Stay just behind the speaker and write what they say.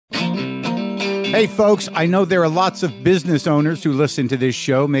Hey folks, I know there are lots of business owners who listen to this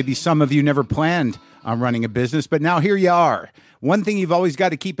show. Maybe some of you never planned on running a business, but now here you are. One thing you've always got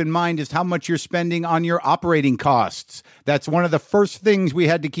to keep in mind is how much you're spending on your operating costs. That's one of the first things we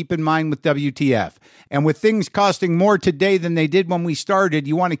had to keep in mind with WTF. And with things costing more today than they did when we started,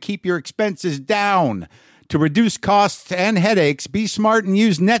 you want to keep your expenses down. To reduce costs and headaches, be smart and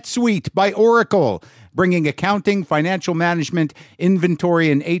use NetSuite by Oracle, bringing accounting, financial management,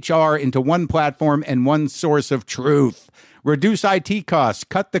 inventory, and HR into one platform and one source of truth. Reduce IT costs,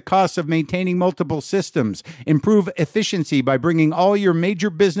 cut the costs of maintaining multiple systems, improve efficiency by bringing all your major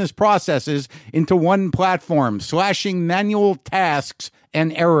business processes into one platform, slashing manual tasks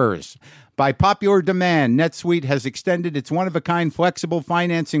and errors. By popular demand, NetSuite has extended its one-of-a-kind flexible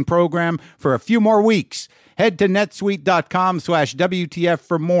financing program for a few more weeks. Head to netsuite.com/WTF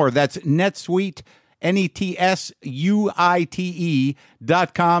for more. That's NetSuite,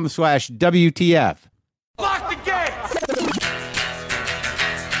 NetSuite.com/WTF. Lock the gate!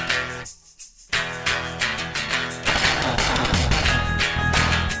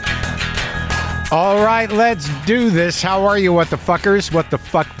 All right, let's do this. How are you, what the fuckers? What the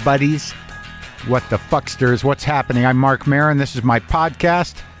fuck buddies? What the fucksters? What's happening? I'm Mark Maron. This is my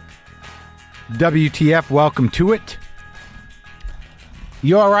podcast. WTF, welcome to it.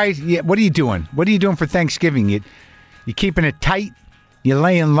 You all right? Yeah, what are you doing? What are you doing for Thanksgiving? You keeping it tight? You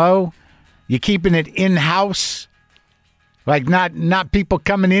laying low? You keeping it in-house? Like not people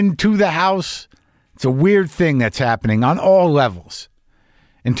coming into the house? It's a weird thing that's happening on all levels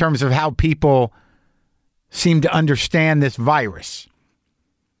in terms of how people seem to understand this virus.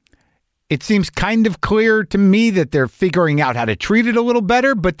 It seems kind of clear to me that they're figuring out how to treat it a little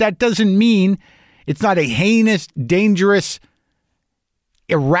better, but that doesn't mean it's not a heinous, dangerous,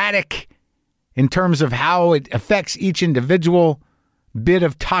 erratic in terms of how it affects each individual bit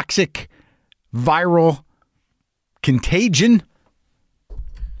of toxic viral contagion.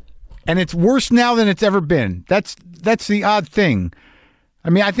 And it's worse now than it's ever been. That's the odd thing. I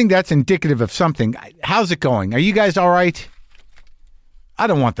mean, I think that's indicative of something. How's it going? Are you guys all right? I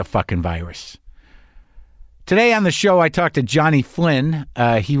don't want the fucking virus. Today on the show, I talked to Johnny Flynn.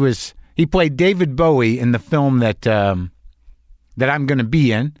 He played David Bowie in the film that I'm going to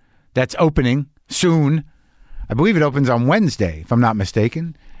be in. That's opening soon. I believe it opens on Wednesday, if I'm not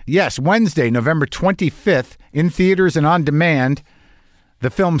mistaken. Yes, Wednesday, November 25th, in theaters and on demand. The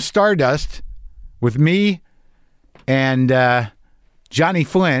film Stardust with me and Johnny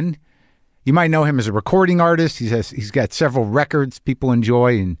Flynn. You might know him as a recording artist. He's got several records people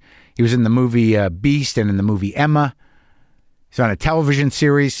enjoy, and he was in the movie Beast and in the movie Emma. He's on a television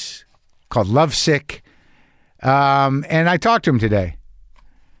series called Lovesick. And I talked to him today.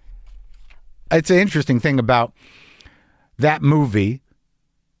 It's an interesting thing about that movie,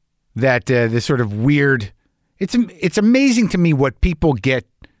 that this sort of weird... It's amazing to me what people get,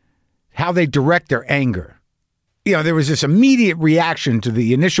 how they direct their anger. You know, there was this immediate reaction to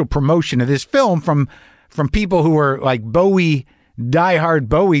the initial promotion of this film from people who were like diehard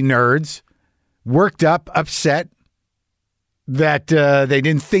Bowie nerds, worked up, upset that they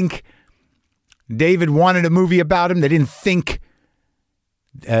didn't think David wanted a movie about him. They didn't think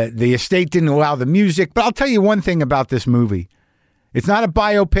the estate didn't allow the music. But I'll tell you one thing about this movie. It's not a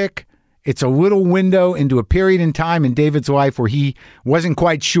biopic. It's a little window into a period in time in David's life where he wasn't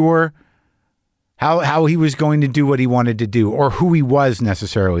quite sure how he was going to do what he wanted to do, or who he was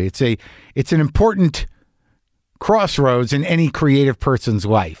necessarily. It's an important crossroads in any creative person's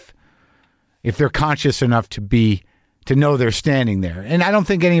life, if they're conscious enough to know they're standing there. And I don't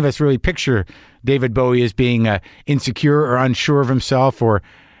think any of us really picture David Bowie as being insecure or unsure of himself, or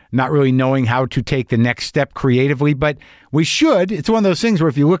not really knowing how to take the next step creatively, but we should. It's one of those things where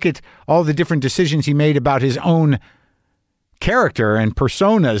if you look at all the different decisions he made about his own character and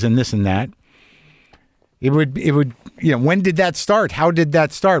personas and this and that, It would, when did that start? How did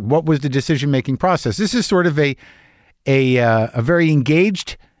that start? What was the decision-making process? This is sort of a very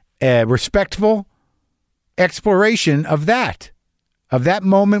engaged, respectful exploration of that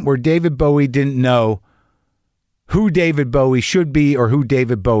moment where David Bowie didn't know who David Bowie should be or who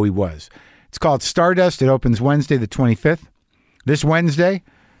David Bowie was. It's called Stardust. It opens Wednesday, the 25th, this Wednesday,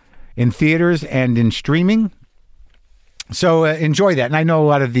 in theaters and in streaming. So enjoy that. And I know a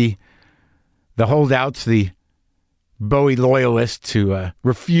lot of the holdouts, the Bowie loyalists who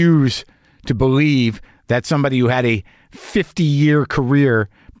refuse to believe that somebody who had a 50-year career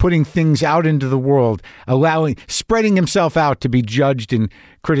putting things out into the world, spreading himself out to be judged and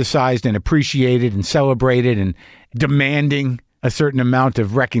criticized and appreciated and celebrated and demanding a certain amount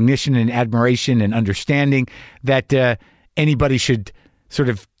of recognition and admiration and understanding, that anybody should sort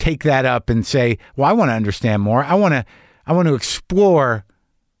of take that up and say, well, I want to understand more. I want to explore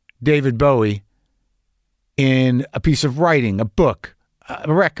David Bowie in a piece of writing, a book,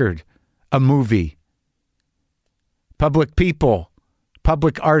 a record, a movie. Public people,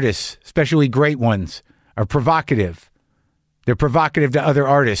 public artists, especially great ones, are provocative. They're provocative to other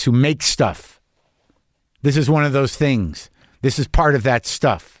artists who make stuff. This is one of those things. This is part of that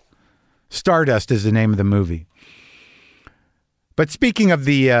stuff. Stardust is the name of the movie. But speaking of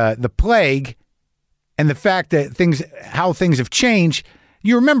the plague and the fact that how things have changed,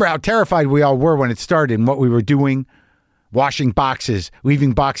 you remember how terrified we all were when it started and what we were doing? Washing boxes,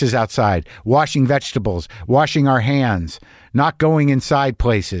 leaving boxes outside, washing vegetables, washing our hands, not going inside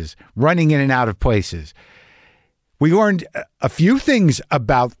places, running in and out of places. We learned a few things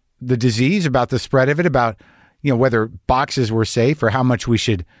about the disease, about the spread of it, about, whether boxes were safe or how much we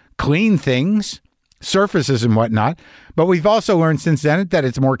should clean things, surfaces and whatnot. But we've also learned since then that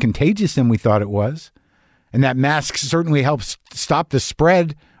it's more contagious than we thought it was. And that masks certainly helps stop the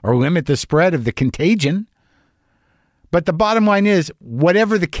spread or limit the spread of the contagion. But the bottom line is,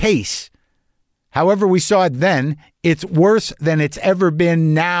 whatever the case, however we saw it then, it's worse than it's ever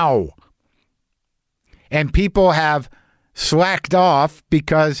been now. And people have slacked off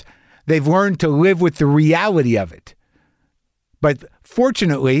because they've learned to live with the reality of it. But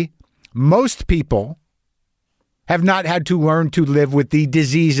fortunately, most people have not had to learn to live with the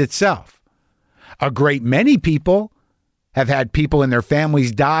disease itself. A great many people have had people in their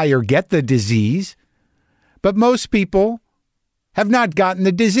families die or get the disease, but most people have not gotten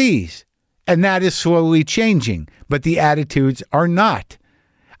the disease, and that is slowly changing, but the attitudes are not.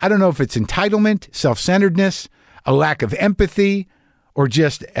 I don't know if it's entitlement, self-centeredness, a lack of empathy, or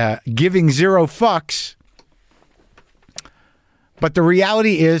just giving zero fucks. But the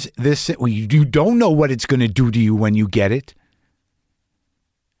reality is this: you don't know what it's going to do to you when you get it.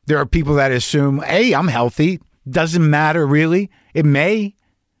 There are people that assume, hey, I'm healthy. Doesn't matter, really. It may.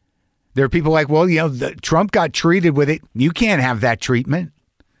 There are people like, well, Trump got treated with it. You can't have that treatment.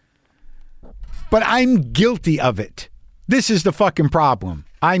 But I'm guilty of it. This is the fucking problem.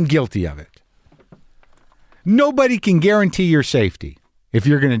 I'm guilty of it. Nobody can guarantee your safety if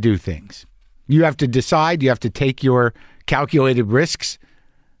you're going to do things. You have to decide. You have to take your calculated risks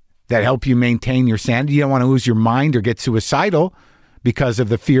that help you maintain your sanity. You don't want to lose your mind or get suicidal because of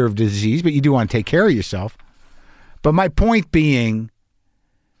the fear of disease, but you do want to take care of yourself. But my point being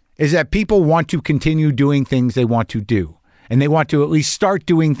is that people want to continue doing things they want to do. And they want to at least start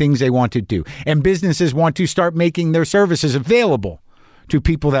doing things they want to do. And businesses want to start making their services available to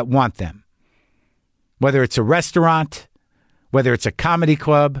people that want them. Whether it's a restaurant, whether it's a comedy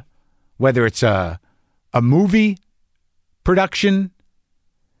club, whether it's a movie production,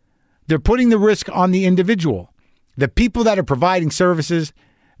 they're putting the risk on the individual. The people that are providing services,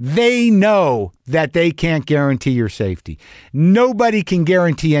 they know that they can't guarantee your safety. Nobody can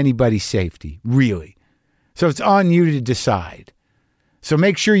guarantee anybody's safety, really. So it's on you to decide. So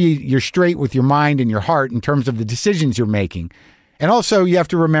make sure you're straight with your mind and your heart in terms of the decisions you're making. And also you have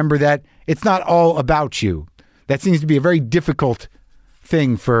to remember that it's not all about you. That seems to be a very difficult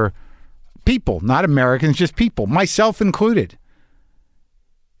thing for people, not Americans, just people, myself included.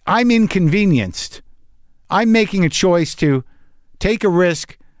 I'm inconvenienced. I'm making a choice to take a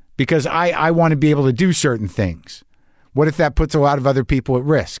risk because I want to be able to do certain things. What if that puts a lot of other people at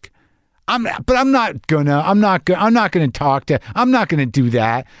risk? I'm not going to do that. I'm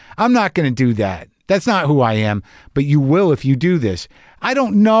not going to do that. That's not who I am, but you will if you do this. I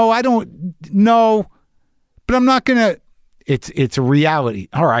don't know, but I'm not going to. It's a reality.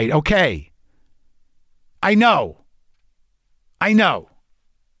 All right. Okay. I know.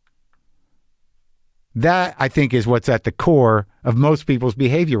 That, I think, is what's at the core of most people's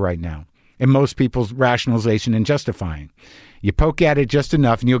behavior right now and most people's rationalization and justifying. You poke at it just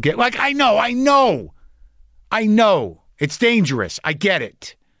enough and you'll get like, I know. It's dangerous. I get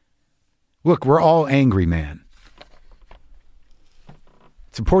it. Look, we're all angry, man.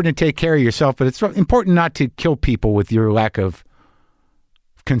 It's important to take care of yourself, but it's important not to kill people with your lack of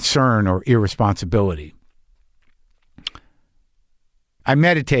concern or irresponsibility. I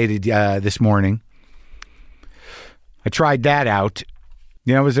meditated this morning. I tried that out.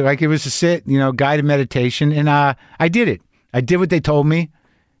 It was a sit, guided meditation, and I did it. I did what they told me,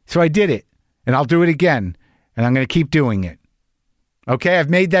 so I did it, and I'll do it again, and I'm going to keep doing it. Okay, I've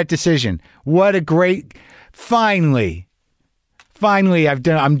made that decision. What a great, finally,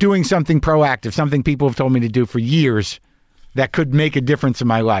 I'm doing something proactive, something people have told me to do for years that could make a difference in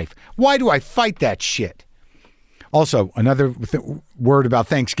my life. Why do I fight that shit? Also, another word about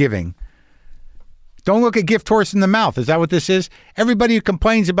Thanksgiving. Don't look a gift horse in the mouth. Is that what this is? Everybody who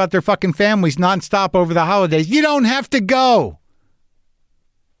complains about their fucking families nonstop over the holidays, you don't have to go.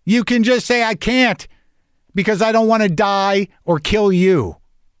 You can just say, I can't because I don't want to die or kill you.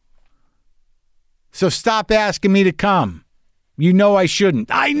 So stop asking me to come. You know I shouldn't.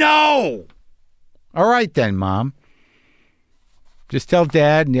 I know. All right then, Mom. Just tell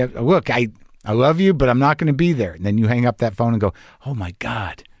Dad, look, I love you, but I'm not going to be there. And then you hang up that phone and go, oh my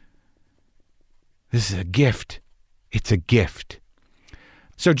God. This is a gift. It's a gift.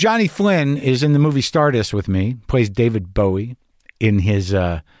 So Johnny Flynn is in the movie Stardust with me, plays David Bowie in his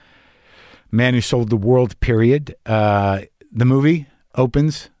Man Who Sold the World period. The movie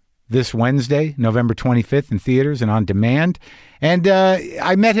opens this Wednesday, November 25th in theaters and on demand. And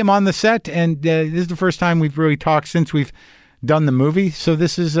I met him on the set, and this is the first time we've really talked since we've done the movie. So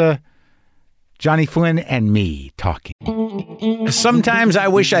this is Johnny Flynn and me talking. Sometimes I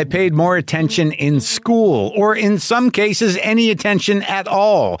wish I paid more attention in school, or in some cases, any attention at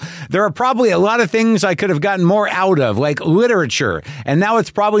all. There are probably a lot of things I could have gotten more out of, like literature, and now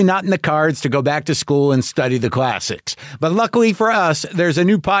it's probably not in the cards to go back to school and study the classics. But luckily for us, there's a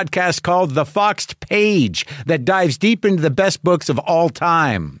new podcast called The Foxed Page that dives deep into the best books of all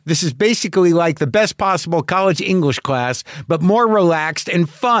time. This is basically like the best possible college English class, but more relaxed and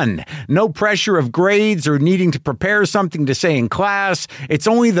fun. No pressure of grades or needing to prepare something to say in class. It's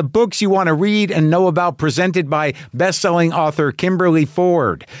only the books you want to read and know about, presented by best-selling author Kimberly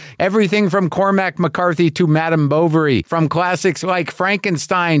Ford. Everything from Cormac McCarthy to Madame Bovary, from classics like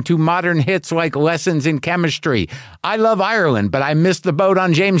Frankenstein to modern hits like Lessons in Chemistry. I love Ireland, but I missed the boat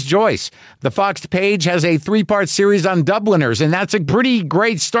on James Joyce. The Foxed Page has a 3-part series on Dubliners, and that's a pretty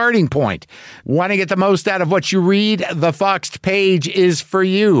great starting point. Want to get the most out of what you read? The Foxed Page is for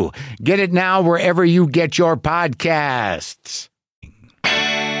you. Get it now wherever you get your podcasts.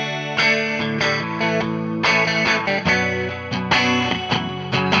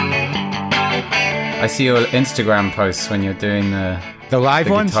 I see your Instagram posts when you're doing the live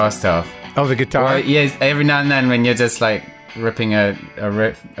ones? Guitar stuff. Oh, the guitar? Well, yeah, every now and then when you're just like ripping a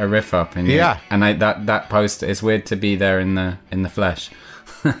riff up, and that post, it's weird to be there in the flesh.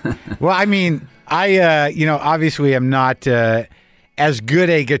 Well, I mean, I obviously am not as good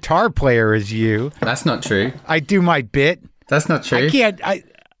a guitar player as you. That's not true. I do my bit. That's not true.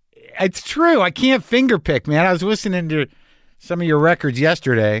 It's true. I can't finger pick, man. I was listening to some of your records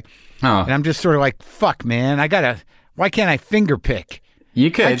yesterday, and I'm just sort of like, fuck, man. Why can't I finger pick?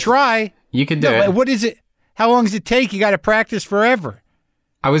 You could. I try. You could do it. What is it? How long does it take? You got to practice forever.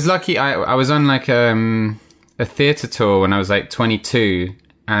 I was lucky. I was on like a theatre tour when I was like 22.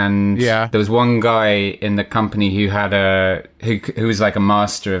 And there was one guy in the company who had who was like a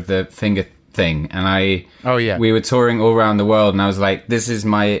master of the finger thing, and we were touring all around the world, and I was like, this is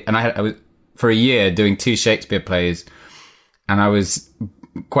my, and I was for a year doing 2 Shakespeare plays, and I was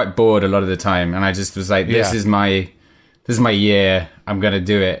quite bored a lot of the time, and I just was like, this is my year, I'm gonna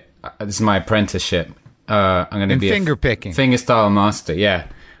do it, this is my apprenticeship, I'm gonna be finger picking, fingerstyle master,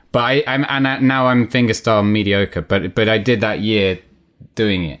 but now I'm fingerstyle mediocre, but I did that year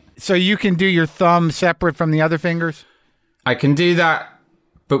doing it. So you can do your thumb separate from the other fingers? I can do that,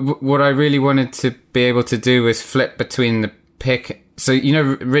 but what I really wanted to be able to do was flip between the pick. So,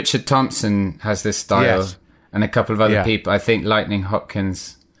 Richard Thompson has this style, and a couple of other people. I think Lightning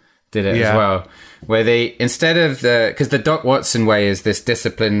Hopkins did it as well, where they, instead of because the Doc Watson way is this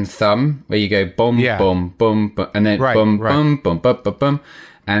disciplined thumb, where you go boom, boom, boom, boom, and then boom, boom, boom, boom, boom, boom.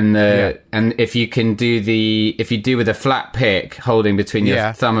 And if you do with a flat pick, holding between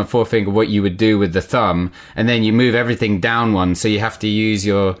your thumb and forefinger, what you would do with the thumb, and then you move everything down one, so you have to use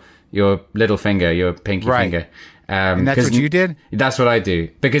your little finger, your pinky finger. And that's what you did? That's what I do,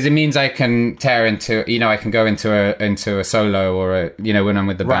 because it means I can tear into, I can go into a solo, or when I'm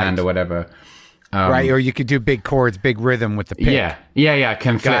with the band or whatever. Or you could do big chords, big rhythm with the pick. Yeah. I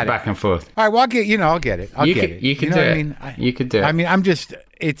can flip back and forth. All right, well, I'll get it. I'll get it. You can do it. You could do it. I mean, I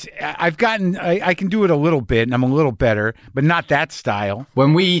can do it a little bit, and I'm a little better, but not that style.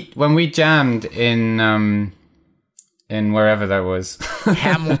 When we jammed in wherever that was,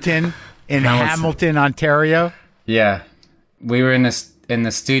 Hamilton, Hamilton, Ontario. Yeah, we were in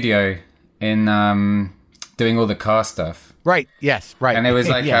the studio in doing all the car stuff. Right. Yes. Right. And it was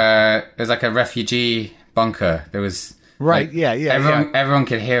like a refugee bunker. There was Everyone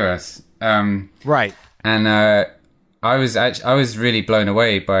could hear us. Right. And I was really blown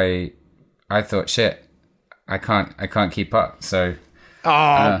away by. I thought, shit, I can't keep up. So.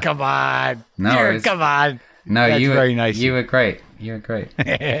 Oh, come on! No, come on! No, That's very nice. You were great. You were great.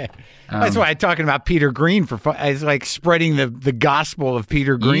 That's why I'm talking about Peter Green for fun. It's like spreading the gospel of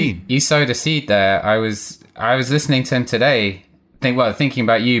Peter Green. You sowed a seed there. I was listening to him today, thinking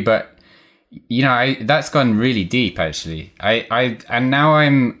about you, but you know, that's gone really deep actually. And now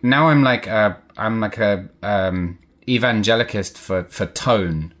I'm like a evangelicist for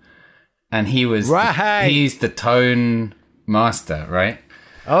tone, and he's the tone master, right?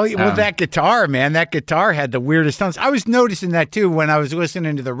 Oh, well, that guitar, man, that guitar had the weirdest tones. I was noticing that too when I was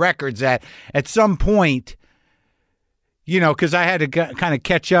listening to the records, that at some point, you know, because I had to kind of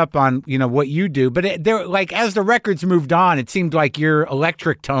catch up on, you know, what you do. But there, like, as the records moved on, it seemed like your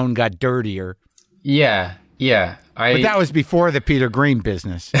electric tone got dirtier. Yeah. But that was before the Peter Green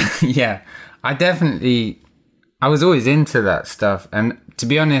business. Yeah. I was always into that stuff. And to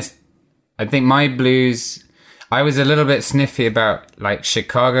be honest, I think my blues, I was a little bit sniffy about like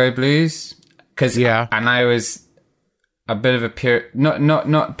Chicago blues. And I was a bit of a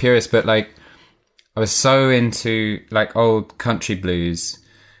not purist, but like, I was so into like old country blues,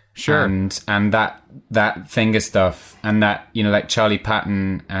 sure, and that finger stuff, and that, you know, like Charlie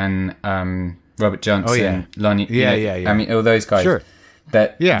Patton and Robert Johnson, Lonnie, yeah. I mean, all those guys. Sure.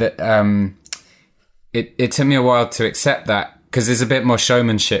 It took me a while to accept that because there's a bit more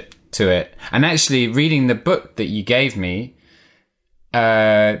showmanship to it. And actually, reading the book that you gave me,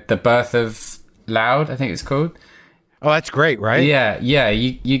 The Birth of Loud, I think it's called. Oh, that's great, right? Yeah.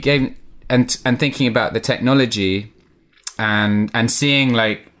 You gave. And thinking about the technology and seeing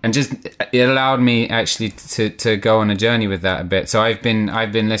like, and just, it allowed me actually to go on a journey with that a bit. So I've been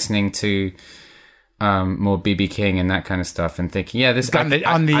listening to more BB King and that kind of stuff, and thinking, yeah, I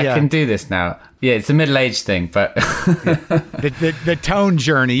can do this now. Yeah, it's a middle-aged thing, but the tone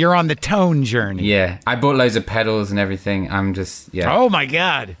journey. You're on the tone journey. Yeah, I bought loads of pedals and everything. I'm just Oh my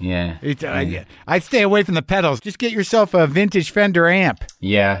God. Yeah. I'd stay away from the pedals. Just get yourself a vintage Fender amp.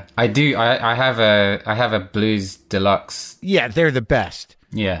 Yeah, I do. I have a Blues Deluxe. Yeah, they're the best.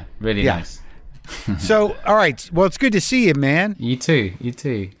 Yeah, really nice. So, all right. Well, it's good to see you, man. You too.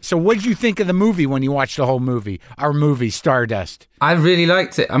 So what did you think of the movie when you watched the whole movie? Our movie, Stardust. I really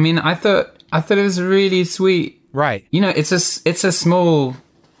liked it. I mean, I thought it was really sweet. Right. You know, it's a small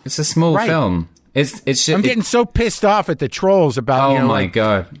film. I'm getting so pissed off at the trolls about, my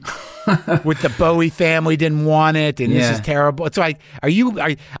God. with the Bowie family didn't want it, and this is terrible. It's like,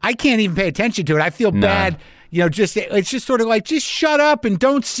 I can't even pay attention to it. I feel bad. You know, it's just sort of like, just shut up and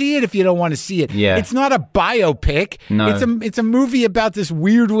don't see it if you don't want to see it. Yeah. It's not a biopic. No. It's a movie about this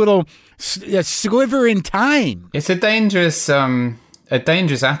weird little sliver in time. It's a dangerous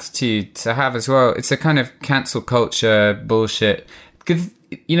attitude to have as well. It's a kind of cancel culture bullshit. Because,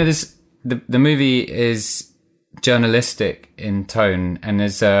 you know, the movie is journalistic in tone, and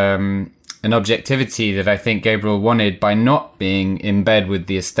there's an objectivity that I think Gabriel wanted by not being in bed with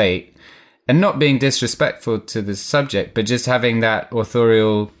the estate. And not being disrespectful to the subject, but just having that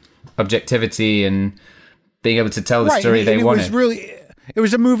authorial objectivity and being able to tell the story they wanted. It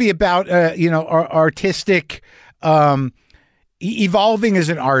was a movie about, artistic, evolving as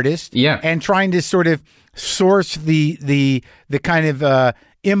an artist, and trying to sort of source the kind of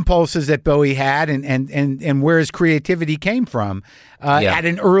impulses that Bowie had and where his creativity came from at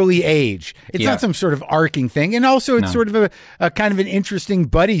an early age. It's not some sort of arcing thing. And also it's sort of a kind of an interesting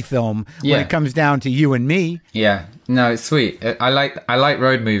buddy film when it comes down to you and me. Yeah. No, it's sweet. I like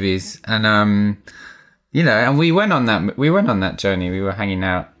road movies, and you know, and we went on that journey. We were hanging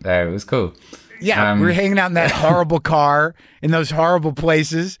out there. It was cool. Yeah, we were hanging out in that horrible car in those horrible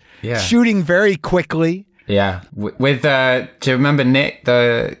places, shooting very quickly. Yeah, with do you remember Nick,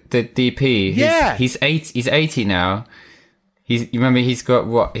 the DP? He's 80 now. You remember he's got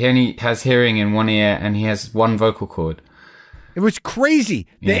what? He only has hearing in one ear, and he has one vocal cord. It was crazy.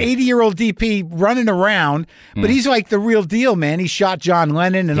 The 80-year-old DP running around, but he's like the real deal, man. He shot John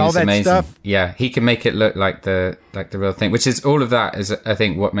Lennon and all that amazing stuff. Yeah, he can make it look like the real thing, which is all of that is, I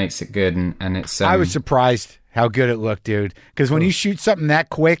think, what makes it good. And it's. I was surprised how good it looked, dude. Because when you shoot something that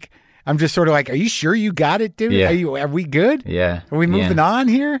quick, I'm just sort of like, are you sure you got it, dude? Yeah. Are we good? Yeah. Are we moving on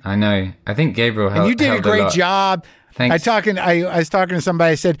here? I know. I think Gabriel held. And you did a great job. Thanks. I was talking to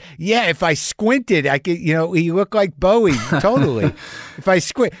somebody. I said, "Yeah, if I squinted, I could. You know, he looked like Bowie totally. If I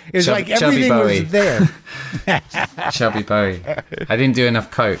squint, it was like everything was there." Chubby Bowie. I didn't do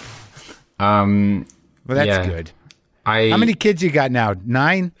enough coke. Well, that's good. How many kids you got now?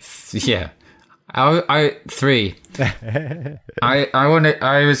 9? Yeah. I 3.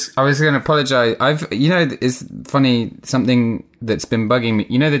 I was going to apologize. It's funny, something that's been bugging me.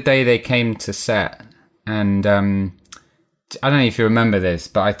 You know, the day they came to set, and I don't know if you remember this,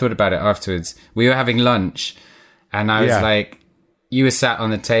 but I thought about it afterwards. We were having lunch, and I was like, you were sat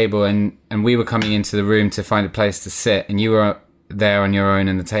on the table, and we were coming into the room to find a place to sit, and you were there on your own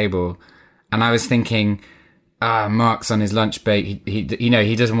in the table. And I was thinking, Mark's on his lunch break.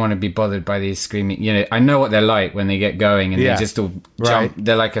 He doesn't want to be bothered by these screaming. You know, I know what they're like when they get going, and they just all jump.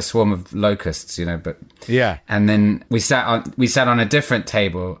 They're like a swarm of locusts, you know. But and then we sat on a different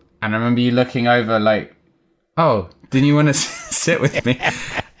table, and I remember you looking over like, oh, didn't you want to sit with me?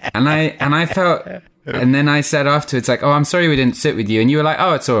 And I felt, and then I said afterwards, like, oh, I'm sorry we didn't sit with you. And you were like,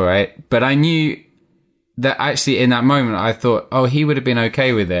 oh, it's all right. But I knew that actually in that moment, I thought, oh, he would have been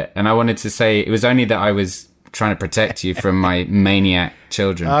okay with it. And I wanted to say it was only that I was trying to protect you from my maniac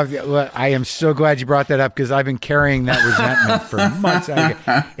children. Well, I am so glad you brought that up, because I've been carrying that resentment for months.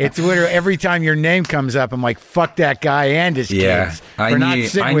 It's literally every time your name comes up, I'm like, fuck that guy and his kids. I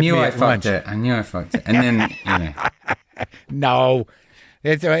knew I fucked it. And then, you know. No,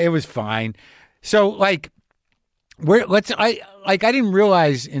 it was fine. So like, I didn't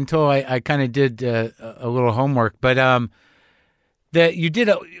realize until I kind of did a little homework, but that you did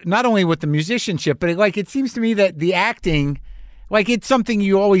not only with the musicianship, but it seems to me that the acting, like, it's something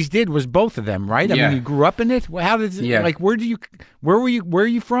you always did, was both of them, right? I mean, you grew up in it. How did it, like, where are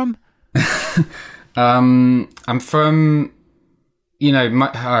you from? I'm from, you know,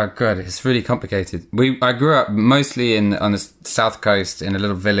 oh god, it's really complicated. I grew up mostly on the south coast in a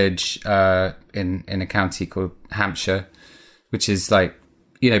little village in a county called Hampshire, which is like,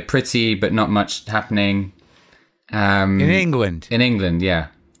 you know, pretty but not much happening. In England. In England, yeah.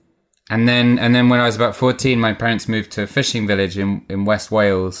 And then when I was about 14, my parents moved to a fishing village in West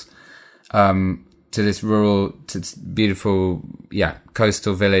Wales, to this beautiful,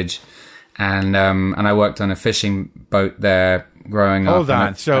 coastal village. And I worked on a fishing boat there growing up. Hold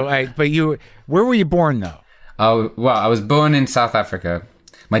on. Where were you born though? Oh, well, I was born in South Africa.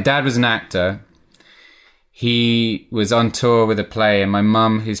 My dad was an actor. He was on tour with a play, and my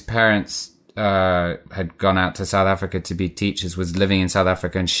mum, whose parents had gone out to South Africa to be teachers, was living in South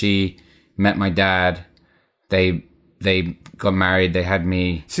Africa, and she met my dad. They got married. They had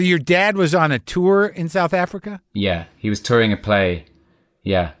me. So your dad was on a tour in South Africa? Yeah, he was touring a play.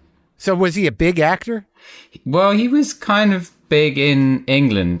 Yeah. So was he a big actor? Well, he was kind of big in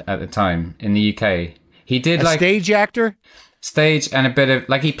England at the time, in the UK. He did a stage actor? Stage and a bit of,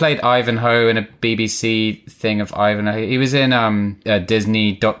 like, he played Ivanhoe in a BBC thing of Ivanhoe. He was in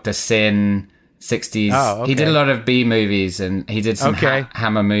Disney, Dr. Sin, 60s. Oh, okay. He did a lot of B movies, and he did some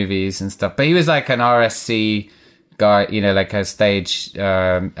Hammer movies and stuff. But he was like an RSC guy, you know, like a stage.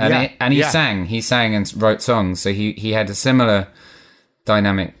 He sang. He sang and wrote songs. So he had a similar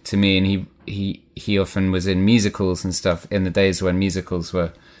dynamic to me, and he often was in musicals and stuff in the days when musicals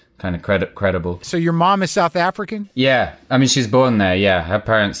were kind of credible. So your mom is South African? Yeah. I mean, she was born there, yeah. Her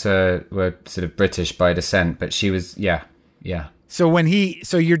parents were sort of British by descent, but she was, yeah. So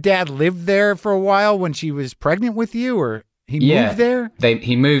your dad lived there for a while when she was pregnant with you, or he moved there?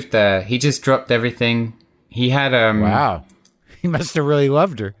 He moved there. He just dropped everything. He had... Wow. He must have really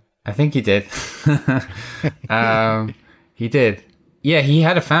loved her. I think he did. He did. Yeah, he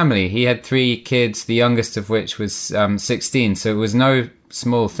had a family. He had 3 kids, the youngest of which was 16, so it was no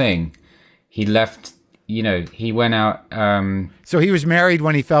small thing. He left, you know, he went out. So he was married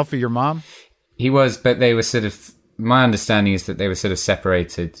when he fell for your mom? He was, but they were sort of, my understanding is that they were sort of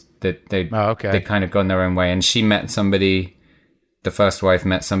separated, that they kind of gone their own way. And she met somebody, the first wife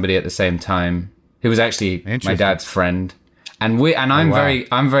met somebody at the same time, who was actually my dad's friend. And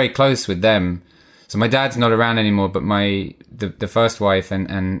I'm very close with them. So my dad's not around anymore, but the first wife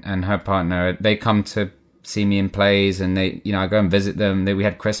and her partner, they come to see me in plays, and they, you know, I go and visit them. We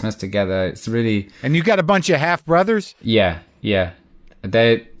had Christmas together. It's really... And you got a bunch of half brothers? Yeah.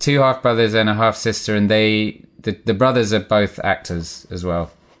 They're 2 half brothers and a half sister, and the brothers are both actors as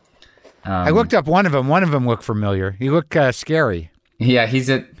well. I looked up one of them. One of them looked familiar. He looked scary. Yeah, he's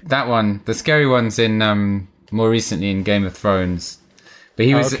at that one. The scary one's in more recently in Game of Thrones. But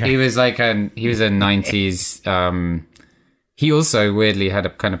he was a 90s. He also weirdly had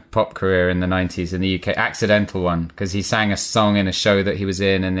a kind of pop career in the 90s in the UK, accidental one, because he sang a song in a show that he was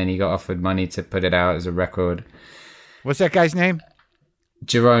in, and then he got offered money to put it out as a record. What's that guy's name?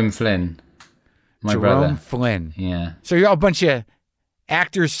 Jerome Flynn. My brother. Jerome Flynn. Yeah. So you're all a bunch of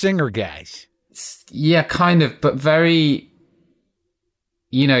actors, singer guys. Yeah, kind of, but very,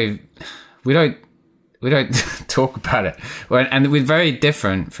 you know, we don't talk about it. And we're very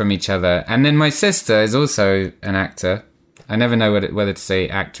different from each other. And then my sister is also an actor. I never know whether to say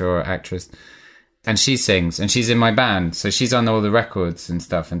actor or actress. And she sings, and she's in my band. So she's on all the records and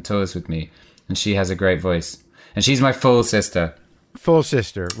stuff and tours with me. And she has a great voice. And she's my full sister. Full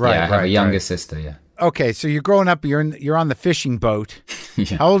sister, right? Yeah, I have right, a younger right. sister. Yeah. Okay, so you're growing up. You're on the fishing boat.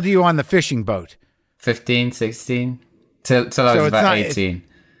 Yeah. How old are you on the fishing boat? 15, 16, till I was about 18.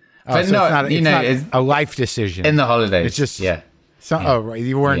 But so no, it's not a life decision. in the holidays. It's just yeah. Oh, right.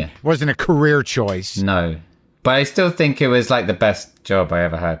 You weren't. Yeah. It wasn't a career choice. No, but I still think it was like the best job I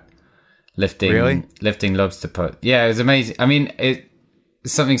ever had. Lifting lobster pot. Yeah, it was amazing. I mean, it's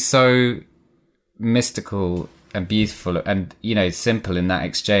something so mystical and beautiful, and simple in that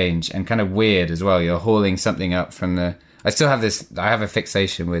exchange, and kind of weird as well. You're hauling something up from the. I have a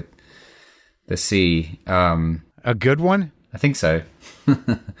fixation with the sea. A good one? I think so.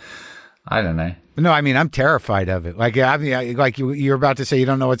 I don't know. No, I mean, I'm terrified of it. Like, like you're about to say you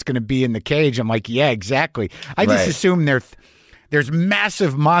don't know what's going to be in the cage. I'm like, yeah, exactly. I just assume there's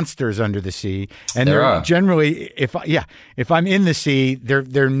massive monsters under the sea, and there they're are. generally, if I'm in the sea,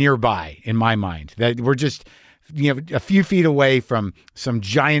 they're nearby in my mind. That we're just a few feet away from some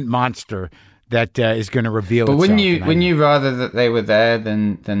giant monster that is going to reveal But itself. wouldn't you rather that they were there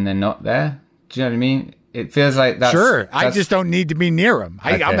than they're not there? Do you know what I mean? It feels like that's... Sure, I just don't need to be near them.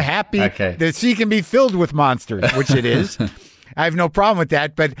 Okay. I'm happy. Okay. The sea can be filled with monsters, which it is. I have no problem with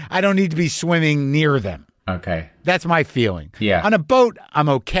that, but I don't need to be swimming near them. Okay. That's my feeling. Yeah. On a boat, I'm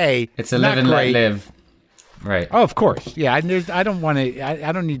okay. It's a Not live and great. let live. Right. Oh, of course. Yeah, I don't want to.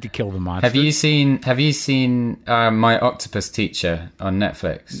 I don't need to kill the monster. Have you seen My Octopus Teacher on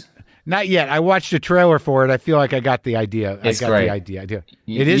Netflix? Not yet. I watched a trailer for it. I feel like I got the idea. It's I got great. the idea.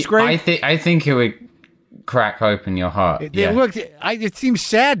 It is great. I think it would crack open your heart. It seems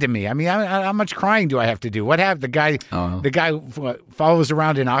sad to me. I mean, how much crying do I have to do? What happened? The guy follows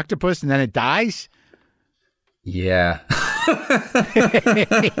around an octopus and then it dies. Yeah.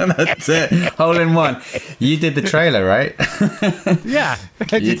 That's it. Hole in one. You did the trailer, right? Yeah.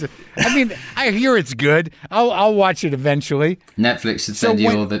 I mean, I hear it's good. I'll watch it eventually. Netflix should send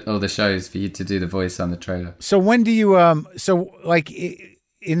you all the shows for you to do the voice on the trailer. So when do you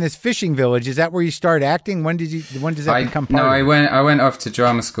in this fishing village, is that where you start acting? When does that become part of it? I went off to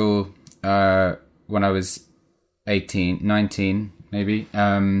drama school when I was 18, 19 maybe.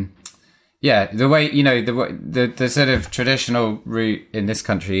 Yeah, the way, the sort of traditional route in this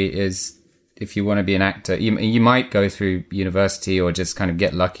country is, if you want to be an actor, you might go through university or just kind of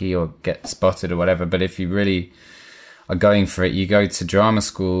get lucky or get spotted or whatever. But if you really are going for it, you go to drama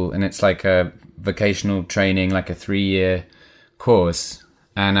school, and it's like a vocational training, like a 3-year course.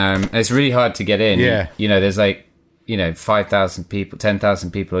 And it's really hard to get in. Yeah. There's 5,000 people,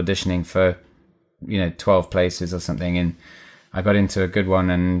 10,000 people auditioning for, 12 places or something. And I got into a good one,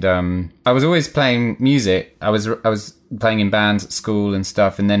 and I was always playing music. I was playing in bands at school and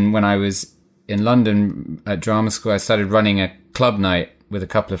stuff. And then when I was in London at drama school, I started running a club night with a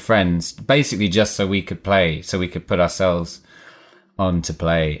couple of friends, basically just so we could play, so we could put ourselves on to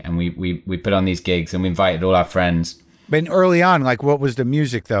play. And we put on these gigs, and we invited all our friends. But early on, like, what was the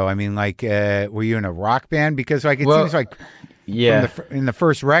music though? I mean, like, were you in a rock band? Because seems like, yeah, in the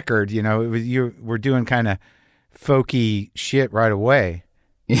first record, you were doing kind of folky shit right away.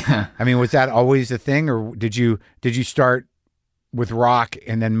 Yeah. I mean, was that always the thing, or did you start with rock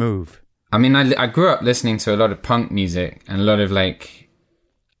and then move? I mean, I grew up listening to a lot of punk music and a lot of like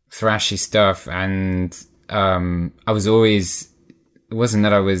thrashy stuff, and I was always, it wasn't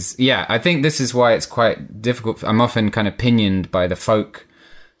that I was, I think this is why it's quite difficult. I'm often kind of pinioned by the folk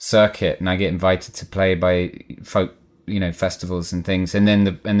circuit, and I get invited to play by folk, festivals and things, and then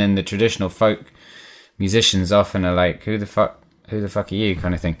the traditional folk musicians often are like, who the fuck are you,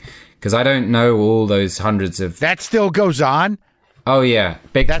 kind of thing, because I don't know all those hundreds of... That still goes on? Oh yeah,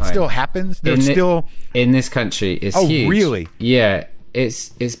 big that time. Still happens? There's still... In this country, it's huge. Oh, really? Yeah,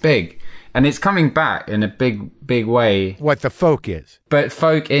 it's big. And it's coming back in a big way. What the folk is? But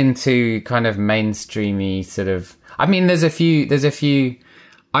folk into kind of mainstreamy sort of... I mean, there's a few...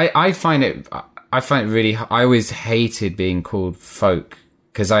 I find it really... I always hated being called folk,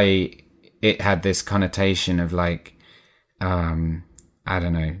 because it had this connotation of like, I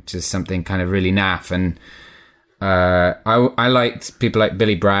don't know, just something kind of really naff. And I liked people like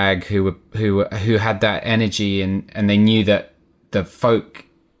Billy Bragg who had that energy, and they knew that the folk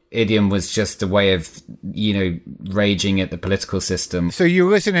idiom was just a way of, raging at the political system. So you're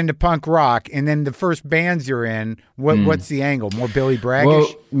listening to punk rock, and then the first bands you're in, what's the angle? More Billy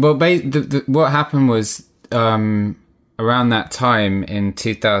Braggish? Well, what happened was, around that time in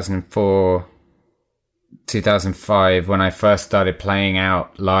 2004, 2005, when I first started playing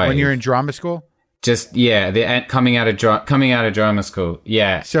out live. When you're in drama school? Just, coming out of drama school.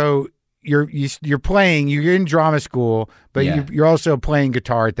 Yeah. So you're playing, you're in drama school, but you're also playing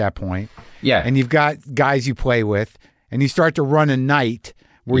guitar at that point. Yeah. And you've got guys you play with, and you start to run a night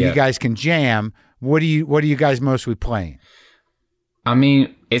where you guys can jam. What are you guys mostly playing? I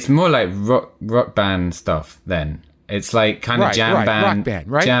mean, it's more like rock band stuff then. It's like kind of jam band. Rock band,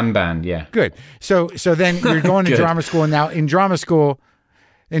 right? Jam band, yeah. Good. So then you're going to drama school. Now in drama school,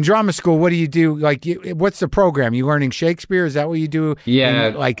 what do you do? Like, what's the program? You learning Shakespeare? Is that what you do?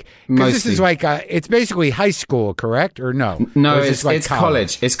 Yeah, because this is like it's basically high school, correct? Or no? No, or it's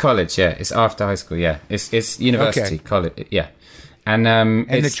college. It's college. Yeah, it's after high school. Yeah, it's university, college. Yeah, and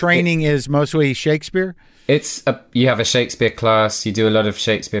the training is mostly Shakespeare. You have a Shakespeare class. You do a lot of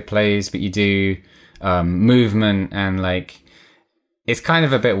Shakespeare plays, but you do movement and like it's kind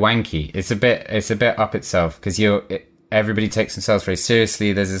of a bit wanky. It's a bit up itself because everybody takes themselves very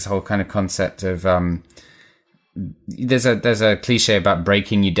seriously. There's this whole kind of concept of there's a cliche about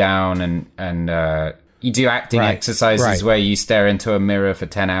breaking you down and you do acting exercises where you stare into a mirror for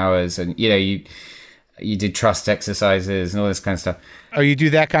 10 hours and you do trust exercises and all this kind of stuff. Oh, you do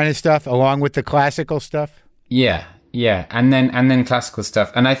that kind of stuff along with the classical stuff? Yeah, and then classical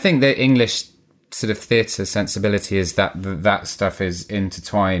stuff. And I think the English sort of theatre sensibility is that stuff is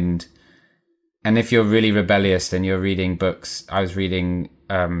intertwined. And if you're really rebellious, then you're reading books. I was reading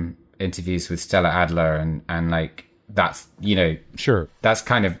interviews with Stella Adler and like that's sure, that's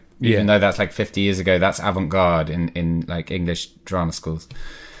kind of even though that's like 50 years ago, that's avant-garde in like English drama schools.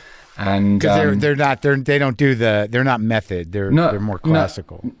 And because they're not method. They're more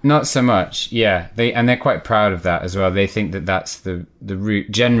classical. Not so much. Yeah, they're quite proud of that as well. They think that that's the route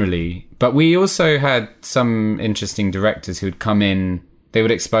generally. But we also had some interesting directors who would come in. They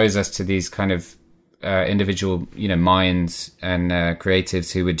would expose us to these kind of individual, minds and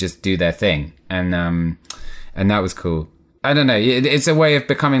creatives who would just do their thing, and that was cool. I don't know. It's a way of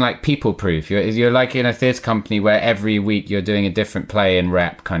becoming like people proof. You're like in a theatre company where every week you're doing a different play and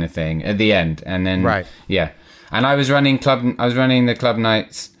rep kind of thing at the end, and then yeah. And I was running the club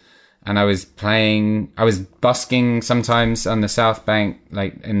nights, and I was busking sometimes on the South Bank,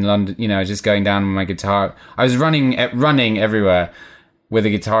 like in London. Just going down with my guitar. I was running everywhere with a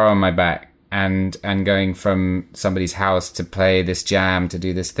guitar on my back. And going from somebody's house to play this jam, to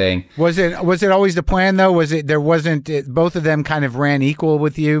do this thing. Was it always the plan though? Both of them kind of ran equal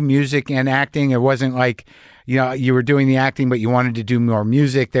with you, music and acting? It wasn't like, you were doing the acting, but you wanted to do more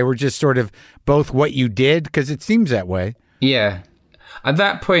music. They were just sort of both what you did, because it seems that way. Yeah. At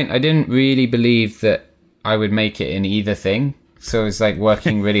that point, I didn't really believe that I would make it in either thing. So it was like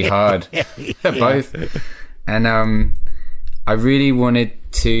working really hard at both. And I really wanted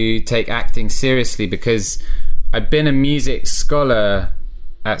to take acting seriously because I'd been a music scholar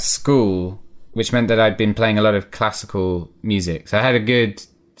at school, which meant that I'd been playing a lot of classical music. So I had a good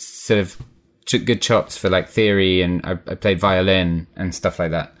sort of good chops for like theory, and I played violin and stuff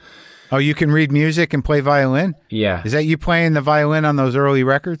like that. Oh, you can read music and play violin? Yeah. Is that you playing the violin on those early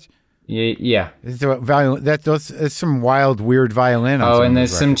records? Yeah. That's some wild, weird violin. Oh, and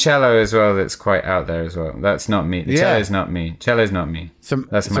there's some cello as well that's quite out there as well. That's not me. The cello's not me. Cello's not me.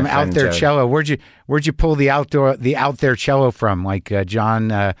 That's my friend out there cello. Where'd you pull the out there cello from? Like John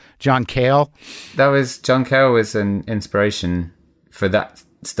Cale? John Cale was an inspiration for that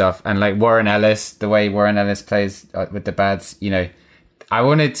stuff, and like Warren Ellis, the way Warren Ellis plays with the Bads. I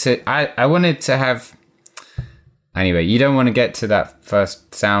wanted to have. Anyway, you don't want to get to that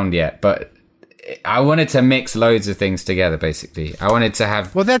first sound yet, but I wanted to mix loads of things together, basically. I wanted to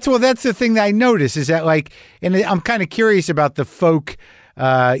have... Well, that's the thing that I noticed is that, like, and I'm kind of curious about the folk,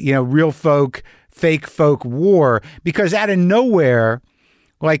 real folk, fake folk war, because out of nowhere,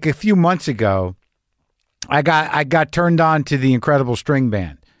 like a few months ago, I got turned on to the Incredible String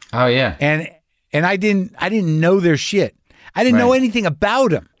Band. Oh, yeah. And I didn't know their shit. I didn't know anything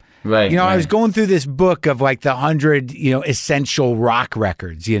about them. Right. I was going through this book of like the 100, essential rock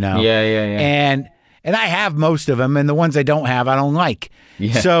records, Yeah. And I have most of them, and the ones I don't have, I don't like.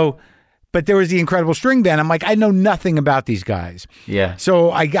 Yeah. So, but there was the Incredible String Band. I'm like, I know nothing about these guys. Yeah. So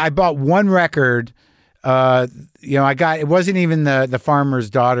I bought one record. It wasn't even the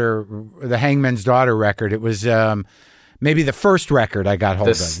Farmer's Daughter, the Hangman's Daughter record. It was maybe the first record I got hold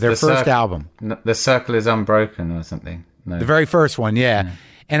of, their first album. The Circle is Unbroken or something. No. The very first one, yeah.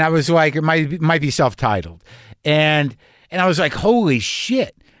 And I was like, it might be self-titled. And I was like, holy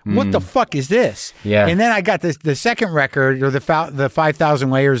shit, what the fuck is this? Yeah. And then I got the second record, or the 5,000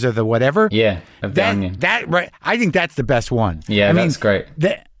 Layers of the whatever. Yeah, of the Onion. I think that's the best one. Yeah, that's great.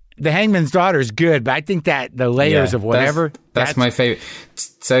 The Hangman's Daughter is good, but I think that the Layers of whatever. That's my favorite.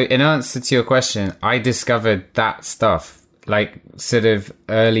 So in answer to your question, I discovered that stuff, like sort of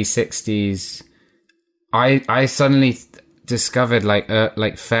early 60s. I suddenly discovered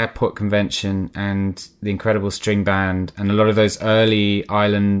like Fairport Convention and the Incredible String Band and a lot of those early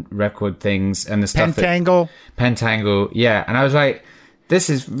Island record things and the stuff Pentangle, yeah. And I was like, this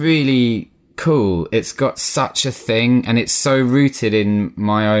is really cool. It's got such a thing, and it's so rooted in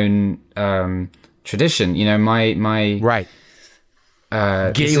my own tradition. You know, my right.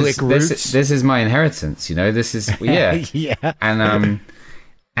 Gaelic roots. This is my inheritance. You know, this is yeah.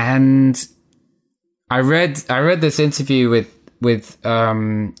 And I read this interview with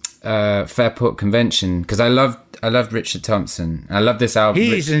Fairport Convention because I loved Richard Thompson. I love this album.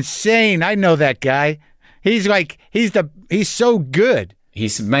 He's insane. I know that guy. He's so good.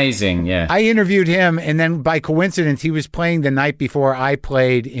 He's amazing. Yeah. I interviewed him, and then by coincidence, he was playing the night before I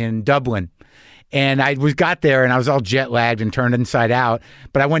played in Dublin. And I got there, and I was all jet lagged and turned inside out.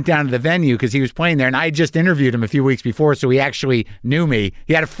 But I went down to the venue because he was playing there, and I had just interviewed him a few weeks before, so he actually knew me.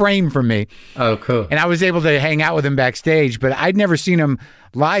 He had a frame from me. Oh, cool! And I was able to hang out with him backstage. But I'd never seen him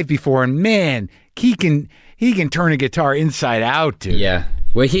live before, and man, he can turn a guitar inside out, dude. Yeah.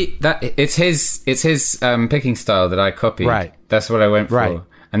 Well, it's his picking style that I copied. Right. That's what I went for. Right.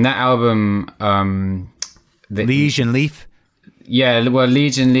 And that album, Liege and Leaf. Yeah, well,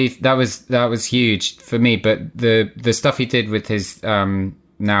 Legion Leaf, that was huge for me. But the stuff he did with his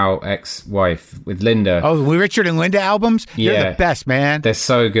now ex-wife, with Linda. Oh, the Richard and Linda albums? They're the best, man. They're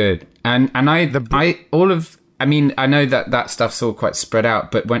so good. And I know that stuff's all quite spread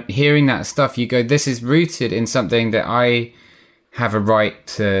out, but when hearing that stuff, you go, this is rooted in something that I have a right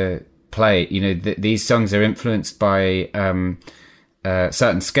to play. You know, these songs are influenced by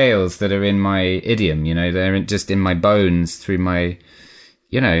certain scales that are in my idiom, you know, they're just in my bones through my,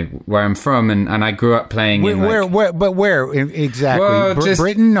 you know, where I'm from, and I grew up playing where exactly? Well,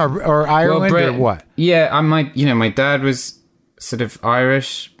 Britain or Ireland or what? Yeah, my dad was sort of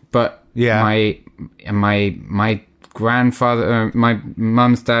Irish, but my grandfather, my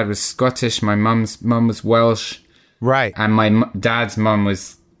mum's dad was Scottish, my mum's mum was Welsh, right, and my dad's mum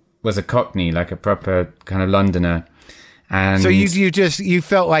was a Cockney, like a proper kind of Londoner. And so you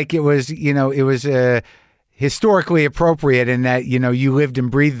felt like it was historically appropriate in that, you know, you lived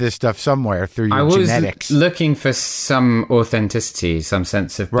and breathed this stuff somewhere through your genetics. I was looking for some authenticity, some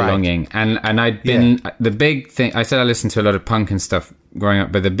sense of belonging. Right. And I'd been, the big thing, I said I listened to a lot of punk and stuff growing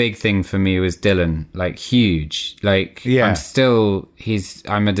up, but the big thing for me was Dylan, like huge. Like,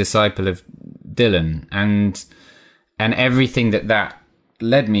 I'm a disciple of Dylan, and everything that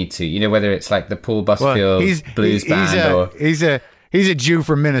led me to, you know, whether it's like the Paul Busfield blues band he's a Jew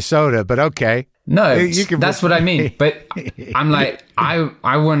from Minnesota, but okay. No, that's what I mean. But I'm like, I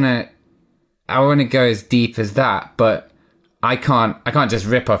want to go as deep as that, but I can't just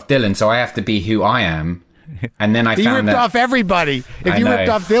rip off Dylan, so I have to be who I am. And then he ripped off everybody. If you ripped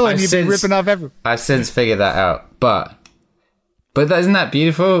off Dylan, you'd be ripping off everybody. I've since figured that out, but isn't that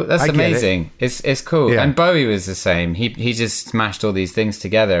beautiful? That's amazing. It's cool. Yeah. And Bowie was the same. He just smashed all these things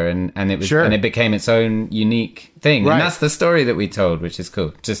together, and it was and it became its own unique thing. Right. And that's the story that we told, which is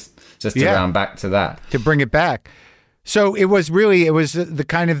cool. Just to round back to that. To bring it back. So it was the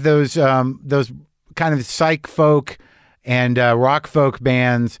kind of those kind of psych folk and rock folk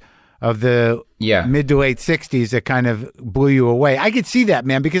bands of the mid to late 60s that kind of blew you away. I could see that,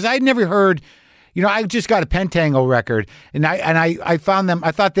 man, because I'd never heard. You know, I just got a Pentangle record, and I found them.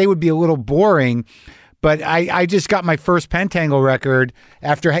 I thought they would be a little boring, but I just got my first Pentangle record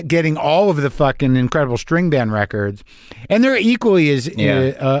after getting all of the fucking Incredible String Band records, and they're equally as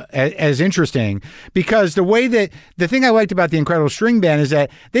interesting, because the thing I liked about the Incredible String Band is that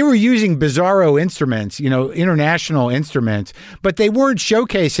they were using bizarro instruments, you know, international instruments, but they weren't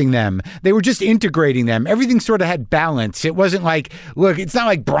showcasing them. They were just integrating them. Everything sort of had balance. It wasn't like, look, it's not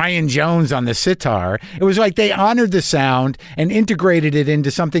like Brian Jones on the sitar. It was like they honored the sound and integrated it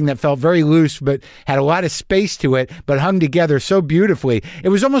into something that felt very loose, but had a lot of space to it, but hung together so beautifully. It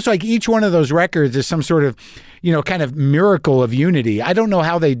was almost like each one of those records is some sort of, you know, kind of miracle of unity. I don't know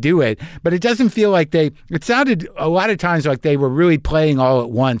how they do it, but it doesn't feel like it sounded a lot of times like they were really playing all at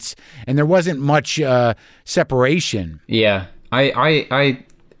once, and there wasn't much separation. Yeah.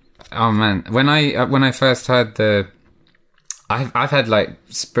 Oh man, when I first heard I've had like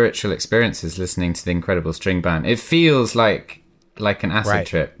spiritual experiences listening to the Incredible String Band. It feels like an acid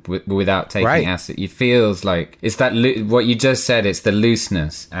trip without taking acid. It feels like it's that what you just said. It's the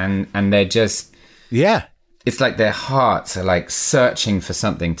looseness, and they're just It's like their hearts are like searching for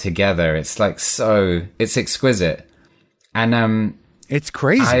something together. It's like it's exquisite, and it's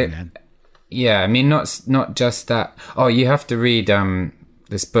crazy, man. Yeah, I mean, not just that. Oh, you have to read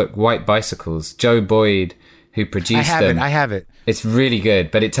this book, White Bicycles. Joe Boyd, who produced them. I have it. It's really good,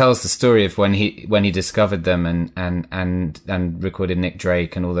 but it tells the story of when he discovered them and recorded Nick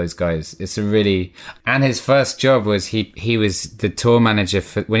Drake and all those guys. It's a really, and his first job was he was the tour manager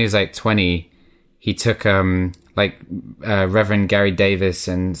for, when he was like 20. He took Reverend Gary Davis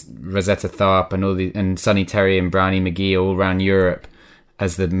and Rosetta Tharpe and Sonny Terry and Brownie McGee all around Europe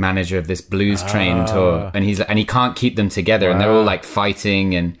as the manager of this Blues Train tour, and he can't keep them together, and they're all like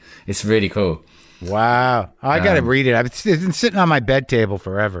fighting, and it's really cool. Wow. I got to read it. It's been sitting on my bed table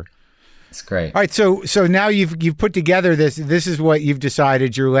forever. It's great. All right. So now you've put together this is what you've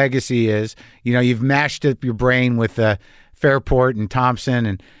decided your legacy is. You know, you've mashed up your brain with Fairport and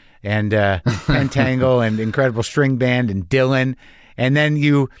Thompson and Pentangle and Incredible String Band and Dylan. And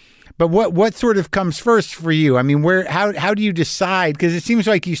then but what sort of comes first for you? I mean, how do you decide? Because it seems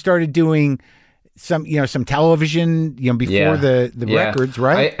like you started doing some television, before the records,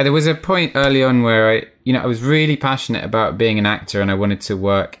 right? There was a point early on where I was really passionate about being an actor, and I wanted to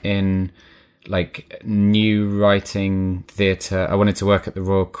work in like new writing theatre. I wanted to work at the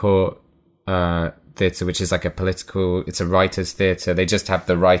Royal Court Theatre, which is like it's a writer's theatre. They just have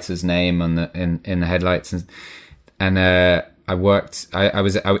the writer's name on in the headlights, and I worked. I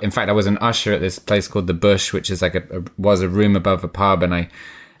was an usher at this place called The Bush, which is like was a room above a pub, and I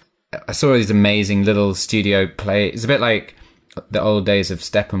saw these amazing little studio play. It's a bit like the old days of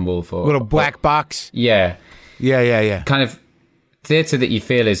Steppenwolf or little black box. Yeah. Yeah. Kind of theatre that you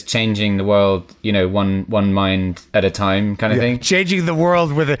feel is changing the world, one mind at a time, kind of thing. Changing the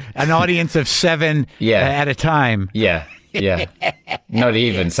world with an audience of 7 at a time. Yeah. Not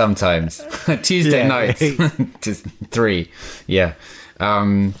even sometimes. Tuesday nights, just 3. Yeah.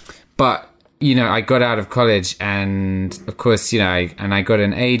 But I got out of college, and of course, I got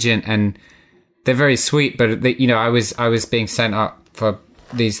an agent, and they're very sweet, but I was being sent up for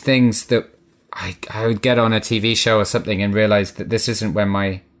these things that I would get on a TV show or something and realize that this isn't where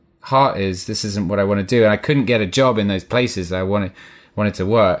my heart is. This isn't what I want to do. And I couldn't get a job in those places that I wanted to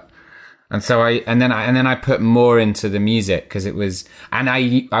work. And so I put more into the music, because it was, and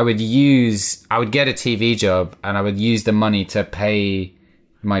I would get a TV job, and I would use the money to pay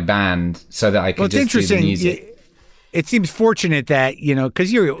my band so that I could just do the music. It seems fortunate that,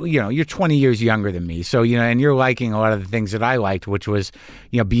 because you're 20 years younger than me. So, and you're liking a lot of the things that I liked, which was,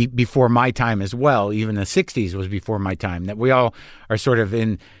 before my time as well. Even the 60s was before my time, that we all are sort of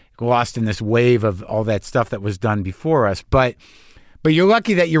lost in this wave of all that stuff that was done before us. But you're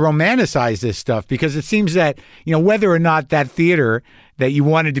lucky that you romanticize this stuff, because it seems that, whether or not that theater that you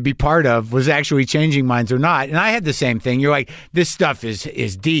wanted to be part of was actually changing minds or not. And I had the same thing. You're like, this stuff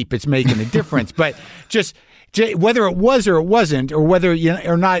is deep. It's making a difference. But just whether it was or it wasn't, or whether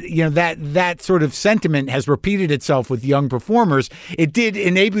or not, that sort of sentiment has repeated itself with young performers, it did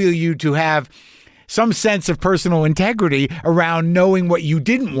enable you to have some sense of personal integrity around knowing what you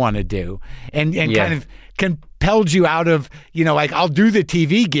didn't want to do, and kind of compelled you out of, I'll do the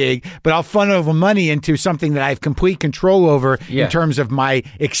TV gig, but I'll funnel the money into something that I have complete control over in terms of my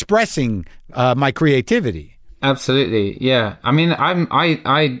expressing my creativity. Absolutely. Yeah. I mean,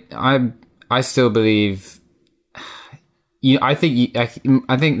 I still believe, I think,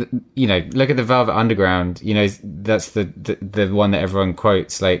 look at the Velvet Underground, that's the one that everyone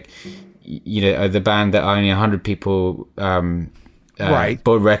quotes, like, the band that only 100 people,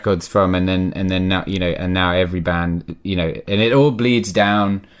 bought records from, and then now, and now every band, and it all bleeds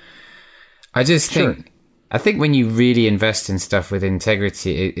down. I just think, I think when you really invest in stuff with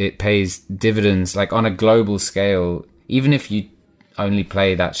integrity, it pays dividends, like on a global scale. Even if you only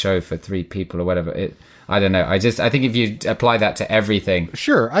play that show for 3 people or whatever, I don't know. I think if you apply that to everything.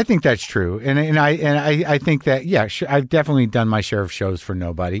 Sure. I think that's true. And I think that, I've definitely done my share of shows for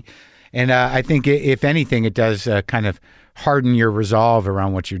nobody. And I think if anything, it does kind of harden your resolve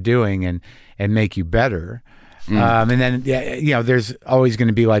around what you're doing and make you better. And then, there's always going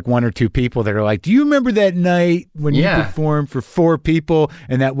to be like 1 or 2 people that are like, do you remember that night when you performed for 4 people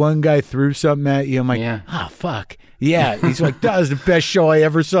and that one guy threw something at you? I'm like, fuck. Yeah. He's like, that was the best show I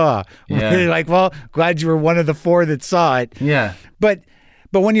ever saw. Yeah. Like, well, glad you were one of the 4 that saw it. Yeah. But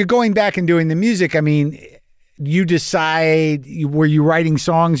when you're going back and doing the music, I mean, you decide, were you writing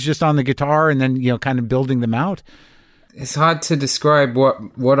songs just on the guitar and then, kind of building them out? It's hard to describe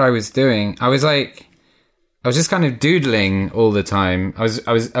what I was doing. I was just kind of doodling all the time. I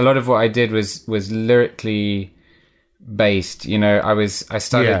was a lot of what I did was lyrically based. I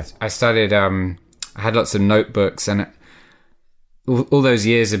had lots of notebooks, and all those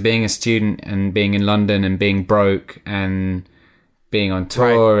years of being a student and being in London and being broke and being on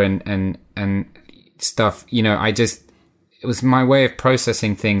tour and stuff, it was my way of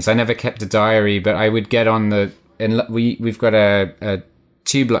processing things. I never kept a diary, but I would get on we've got a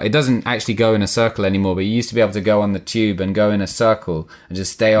tube line. It doesn't actually go in a circle anymore, but you used to be able to go on the tube and go in a circle and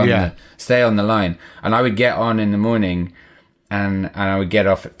just stay on the line. And I would get on in the morning, and I would get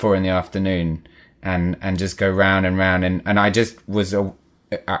off at 4 PM and just go round and round, and I just was a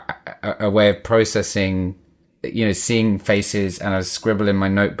way of processing, seeing faces, and I would scribble in my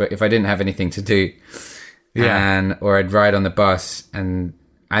notebook if I didn't have anything to do, or I'd ride on the bus, and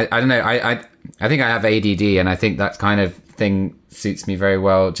I don't know, I think I have ADD, and I think that kind of thing suits me very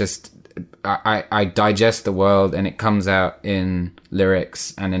well. Just I digest the world, and it comes out in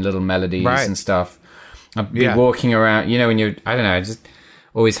lyrics and in little melodies and stuff. I'd be walking around, when you're, I don't know, just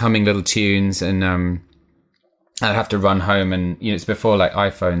always humming little tunes, and I'd have to run home, and it's before like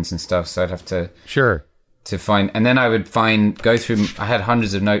iPhones and stuff, so I'd have to to find, and then I would go through. I had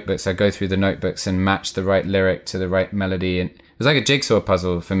hundreds of notebooks. I'd go through the notebooks and match the right lyric to the right melody, and it was like a jigsaw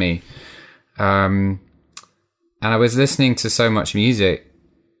puzzle for me. And I was listening to so much music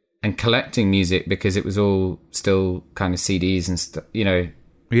and collecting music because it was all still kind of CDs and stuff,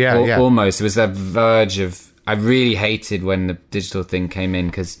 almost. It was that verge of, I really hated when the digital thing came in,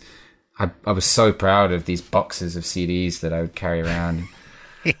 because I was so proud of these boxes of CDs that I would carry around.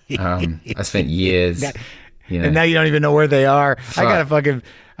 I spent years. And now you don't even know where they are. Fuck.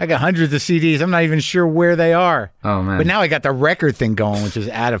 I got hundreds of CDs. I'm not even sure where they are. Oh man! But now I got the record thing going, which is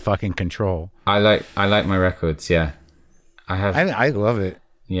out of fucking control. I like my records. Yeah, I have. I love it.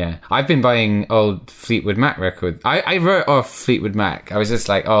 Yeah, I've been buying old Fleetwood Mac records. I wrote off Fleetwood Mac. I was just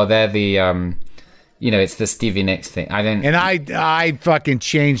like, oh, they're the it's the Stevie Nicks thing. I didn't. And I fucking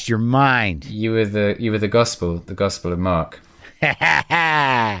changed your mind. You were the gospel of Mark. So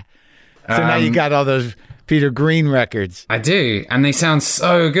now you got all those Peter Green records. I do, and they sound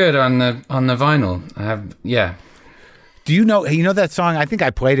so good on the vinyl. I have, Do you know that song? I think I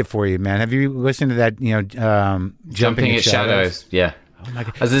played it for you, man. Have you listened to that? Jumping at Shadows. Yeah. Oh my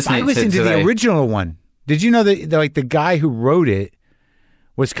god! I listened to the original one. Did you know that the guy who wrote it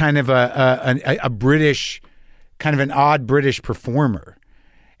was kind of a British, kind of an odd British performer,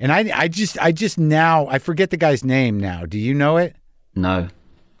 and I just now I forget the guy's name now. Do you know it? No.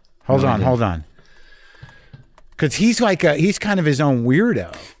 Hold on. Because he's kind of his own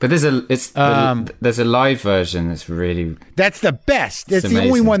weirdo. But there's a live version that's really... That's the best. That's the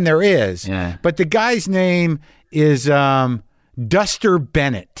only one there is. Yeah. But the guy's name is Duster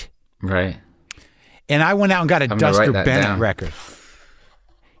Bennett. Right. And I went out and got a Duster Bennett record.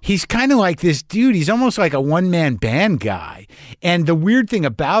 He's kind of like this dude. He's almost like a one-man band guy. And the weird thing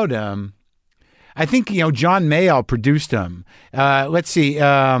about him, I think, John Mayall produced him. Let's see...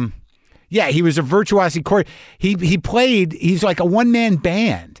 yeah, he was a virtuosi chord. He's like a one-man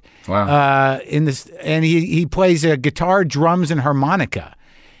band. Wow. And he plays a guitar, drums, and harmonica.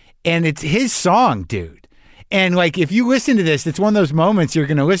 And it's his song, dude. And like, if you listen to this, it's one of those moments you're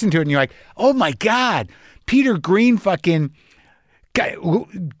going to listen to it and you're like, oh my God, Peter Green fucking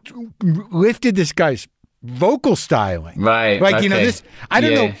lifted this guy's vocal styling. Right. Like, this, I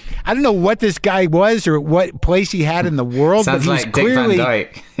don't know what this guy was or what place he had in the world. Sounds but like Dick Van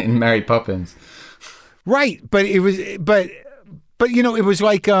Dyke in Mary Poppins. Right. But it was, it was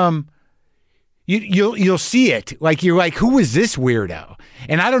like, you'll see it. Like, you're like, who is this weirdo?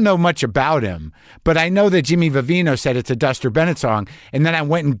 And I don't know much about him, but I know that Jimmy Vivino said it's a Duster Bennett song. And then I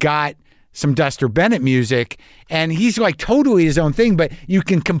went and got some Duster Bennett music, and he's like totally his own thing, but you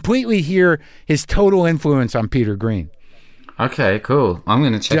can completely hear his total influence on Peter Green. Okay, cool. I'm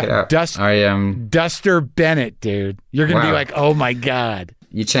going to check it out. Duster Bennett, dude. You're going to be like, oh my God.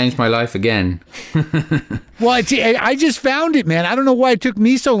 You changed my life again. Well, I just found it, man. I don't know why it took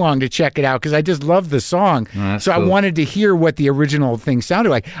me so long to check it out, because I just love the song. So cool. I wanted to hear what the original thing sounded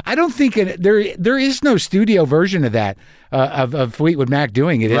like. I don't think there is no studio version of that, of Fleetwood Mac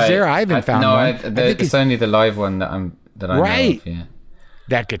doing it. Is there? I haven't found one. It's only the live one that I know of. Yeah.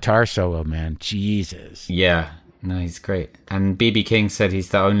 That guitar solo, man. Jesus. Yeah. No, he's great. And B.B. King said he's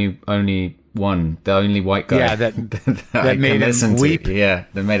the only one, the only white guy. Yeah, that made him weep. Yeah,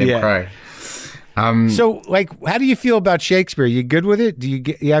 that made him cry. So, like, how do you feel about Shakespeare? You good with it? Do you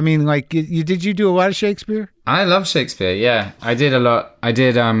get? Yeah, I mean, like, did you do a lot of Shakespeare? I love Shakespeare. Yeah, I did a lot. I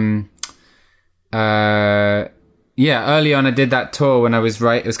did. Early on, I did that tour when I was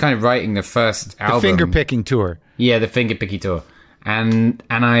It was kind of writing the first album, the finger picking tour. Yeah, the finger picking tour, and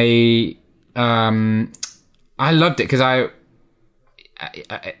I loved it because I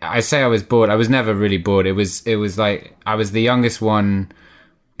say I was bored. I was never really bored. It was like I was the youngest one.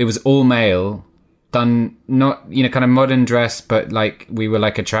 It was all male, done not kind of modern dress, but like we were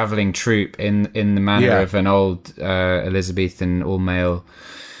like a traveling troupe in the manner of an old Elizabethan all male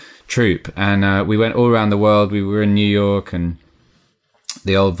troupe, and we went all around the world. We were in New York and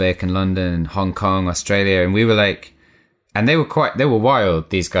the Old Vic and London and Hong Kong, Australia, and we were like, and they were wild,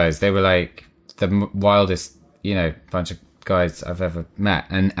 these guys. They were like the wildest, bunch of guys I've ever met,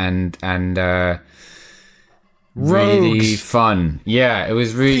 and really fun. Yeah, it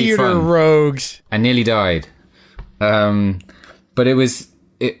was really Theater fun. rogues. I nearly died. But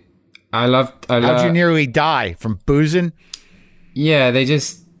I loved. How'd you nearly die? From boozing? Yeah,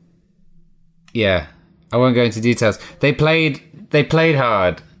 I won't go into details. They played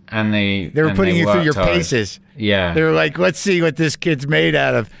hard, and they were putting you through your hard. paces. Yeah. They were like, let's see what this kid's made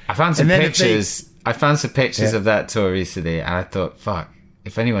out of. I found some pictures. I found some pictures of that tour recently, and I thought, fuck,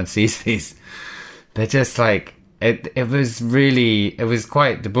 if anyone sees these, they're just like, it was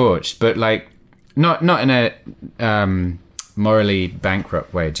quite debauched, but like, not in a, morally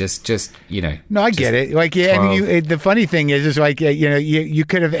bankrupt way, just No, I get it. Like, yeah, 12. I mean, the funny thing is like, you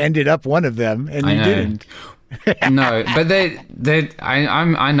could have ended up one of them, and you didn't. No, but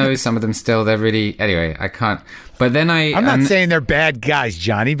I know some of them still. They're really, anyway, I can't. But then I'm not saying they're bad guys,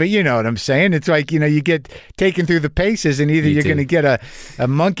 Johnny, but you know what I'm saying. It's like, you get taken through the paces, and either you're going to get a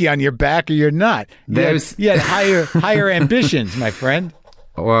monkey on your back or you're not. You had higher ambitions, my friend.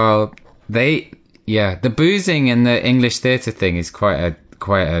 Well, the boozing and the English theatre thing is quite a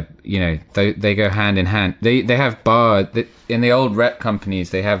they go hand in hand. They have bars in the old rep companies.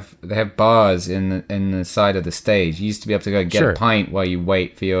 They have bars in the side of the stage. You used to be able to go get a pint while you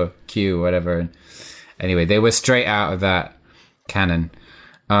wait for your cue or whatever. And anyway, they were straight out of that canon.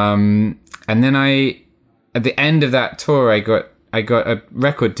 And then at the end of that tour, I got a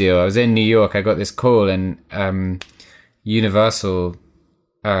record deal. I was in New York. I got this call, and Universal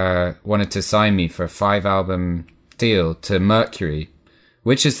wanted to sign me for a 5-album deal to Mercury,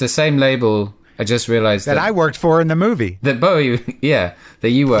 which is the same label. I just realized that I worked for in the movie. That Bowie, that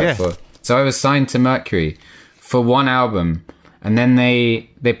you worked for. So I was signed to Mercury for 1 album, and then they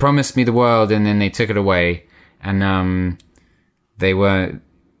promised me the world, and then they took it away, and they were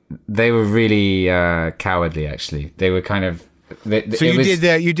really cowardly. Actually, they were kind of. So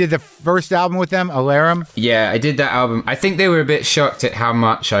you did the first album with them, Alarum? Yeah, I did that album. I think they were a bit shocked at how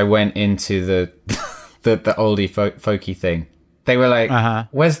much I went into the oldie folky thing. They were like,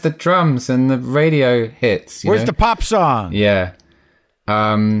 "Where's the drums and the radio hits? Where's the pop song?" Yeah.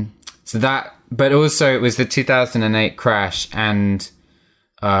 So that, but also it was the 2008 crash, and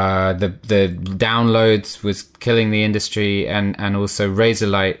the downloads was killing the industry, and also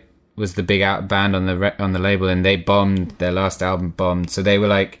Razorlight was the big out band on the label, and they bombed. Their last album bombed. So they were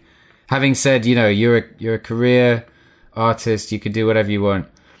like, having said, you're a career artist, you could do whatever you want.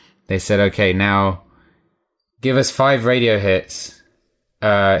 They said, okay, now give us 5 radio hits.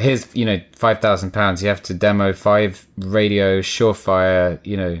 Here's, £5,000. You have to demo 5 radio surefire,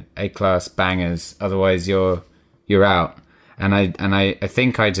 A-class bangers. Otherwise you're out. And I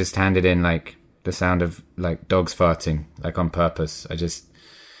think I just handed in like the sound of like dogs farting, like on purpose. I just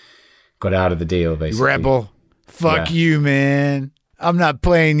got out of the deal, basically. Rebel. Fuck you, man. I'm not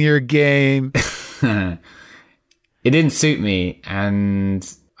playing your game. It didn't suit me, and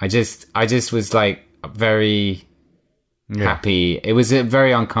I just was like very happy. It was a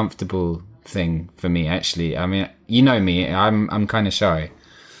very uncomfortable thing for me, actually. I mean, you know me, I'm kind of shy.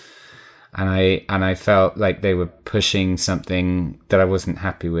 And I felt like they were pushing something that I wasn't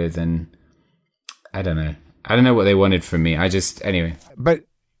happy with, and I don't know what they wanted from me. Anyway. But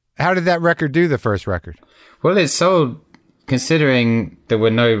how did that record do, the first record? Well, it sold, considering there were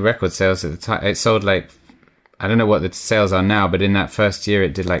no record sales at the time, it sold like, I don't know what the sales are now, but in that first year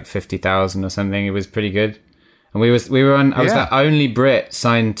it did like 50,000 or something. It was pretty good. And I was the only Brit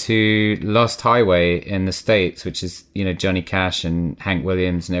signed to Lost Highway in the States, which is, Johnny Cash and Hank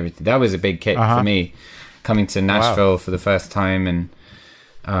Williams and everything. That was a big kick for me, coming to Nashville for the first time,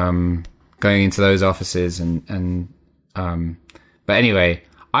 and going into those offices but anyway,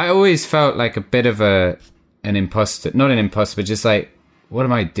 I always felt like a bit of an imposter, not an imposter, but just like, what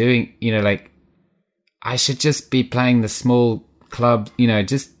am I doing? Like, I should just be playing the small club,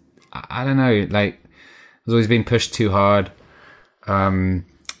 just, I don't know, like, I was always being pushed too hard. And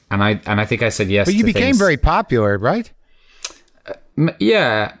I think I said yes. But you became very popular, right?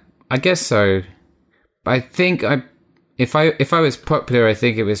 Yeah, I guess so. I think if I was popular, I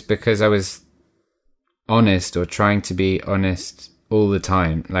think it was because I was honest, or trying to be honest all the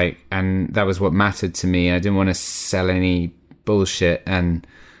time, like, and that was what mattered to me. I didn't want to sell any bullshit. And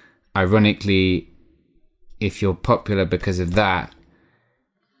ironically, if you're popular because of that,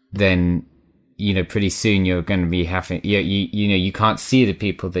 then pretty soon you're going to be having, you can't see the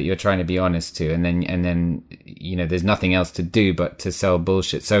people that you're trying to be honest to. And then, there's nothing else to do but to sell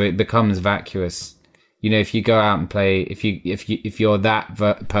bullshit. So it becomes vacuous. If you go out and play, if you're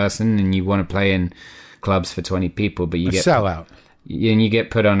that person and you want to play in clubs for 20 people, but you get sell out and you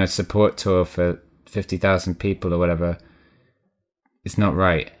get put on a support tour for 50,000 people or whatever, it's not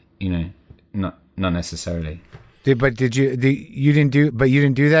right. Not necessarily. You didn't do that? You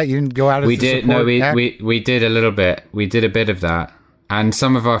didn't go out as we did. No, we did a little bit. We did a bit of that, and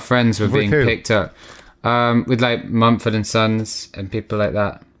some of our friends were being picked up with like Mumford and Sons and people like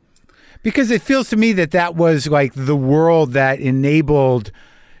that. Because it feels to me that was like the world that enabled,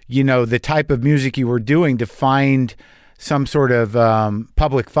 the type of music you were doing to find some sort of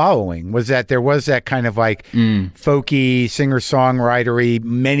public following. Was that there was that kind of like folky singer-songwritery,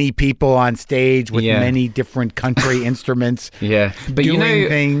 many people on stage with many different country instruments. Yeah, but doing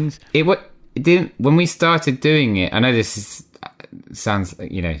things. It didn't when we started doing it. I know this sounds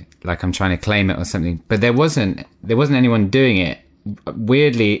like I'm trying to claim it or something, but there wasn't anyone doing it.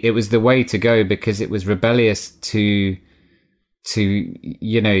 Weirdly, it was the way to go because it was rebellious to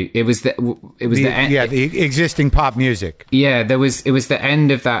it was the existing pop music. Yeah, it was the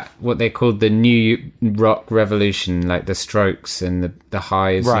end of that, what they called the new rock revolution, like the Strokes and the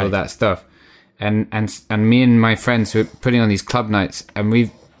Hives and all that stuff. And me and my friends were putting on these club nights, and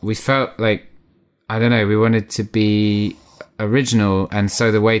we felt like, I don't know, we wanted to be original, and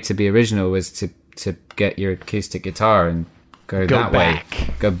so the way to be original was to get your acoustic guitar and go that back.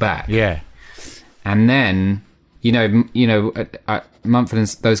 way, go back. Yeah, and then. Mumford and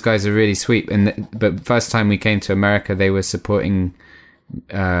those guys are really sweet. But first time we came to America, they were supporting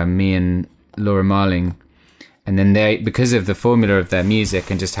me and Laura Marling, and then because of the formula of their music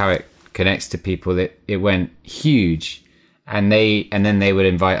and just how it connects to people, it went huge. And then they would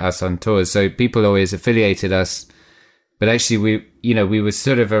invite us on tours. So people always affiliated us, but actually we were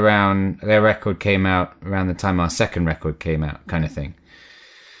sort of around. Their record came out around the time our second record came out, kind of thing.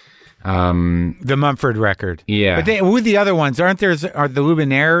 The Mumford record. Yeah. But with the other ones, are the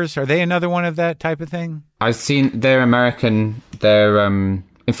Luminaires? Are they another one of that type of thing? I've seen, they're American. They're, in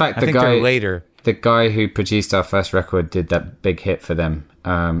fact, they're later. The guy who produced our first record did that big hit for them.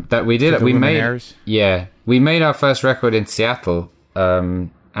 That we did. We Luminaires? we made our first record in Seattle, and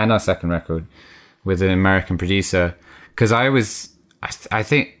our second record with an American producer. Cause I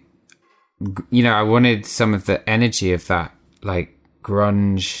think, I wanted some of the energy of that, like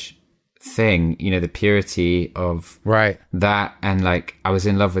grunge thing, the purity of that, and like I was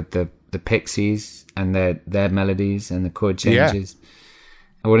in love with the Pixies and their melodies and the chord changes.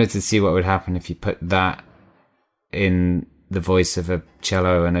 I wanted to see what would happen if you put that in the voice of a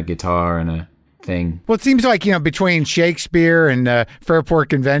cello and a guitar and a thing. Well, it seems like, between Shakespeare and Fairport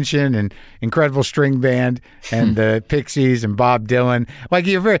Convention and Incredible String Band and the Pixies and Bob Dylan, like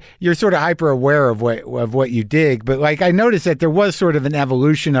you're sort of hyper aware of what you dig. But like I noticed that there was sort of an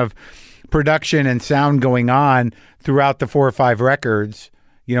evolution of production and sound going on throughout the 4 or 5 records,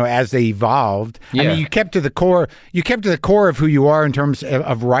 as they evolved. Yeah. I mean, you kept to the core of who you are in terms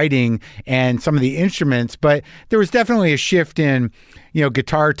of writing and some of the instruments, but there was definitely a shift in,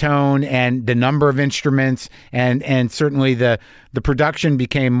 guitar tone and the number of instruments, and certainly the production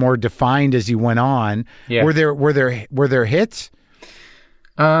became more defined as you went on. Yeah. Were there hits?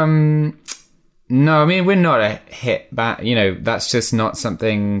 No, I mean, we're not a hit band. That's just not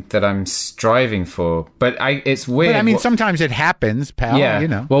something that I'm striving for. But it's weird. But I mean, sometimes it happens, pal.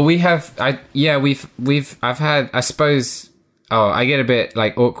 Yeah. Well, I've had, I suppose. Oh, I get a bit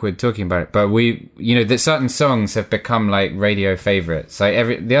like awkward talking about it, but that certain songs have become like radio favorites.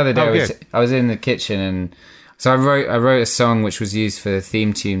 Like the other day, I was in the kitchen, and so I wrote a song which was used for the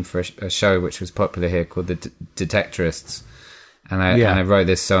theme tune for a show which was popular here called the Detectorists. And I wrote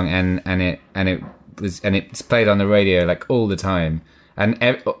this song, and it's played on the radio like all the time,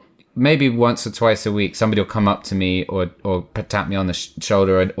 and maybe once or twice a week somebody will come up to me or tap me on the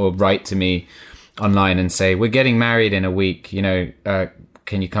shoulder or write to me online and say, "We're getting married in a week,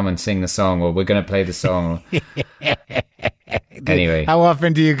 can you come and sing the song?" Or "We're going to play the song." Anyway, how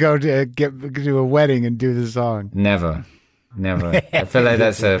often do you go to a wedding and do the song? Never. I feel like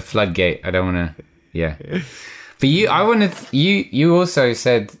that's a floodgate. I don't want to. Yeah. For you, you also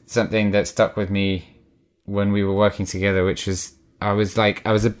said something that stuck with me when we were working together, which was, I was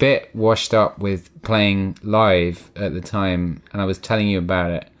a bit washed up with playing live at the time, and I was telling you about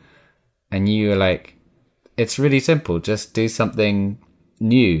it, and you were like, it's really simple, just do something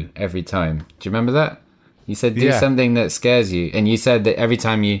new every time. Do you remember that? You said do something that scares you, and you said that every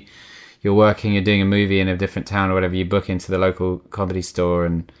time you're working, you're doing a movie in a different town or whatever, you book into the local comedy store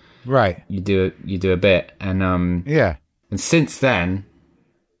and Right. you do a bit, and Yeah. and since then,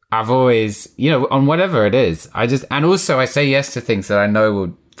 I've always, on whatever it is, and also I say yes to things that I know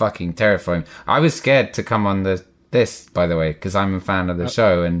will fucking terrify me. I was scared to come on this, by the way, because I'm a fan of the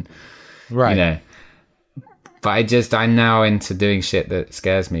show, and right. But I'm now into doing shit that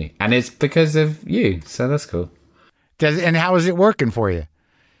scares me, and it's because of you. So that's cool. And how is it working for you?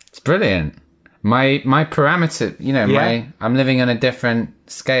 It's brilliant. My parameter, I'm living on a different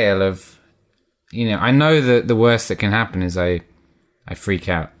scale of, I know that the worst that can happen is I freak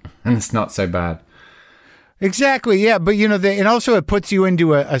out, and it's not so bad. Exactly. Yeah. But and also it puts you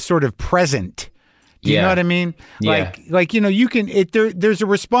into a sort of present. Do you know what I mean? Yeah. Like, you can, there's a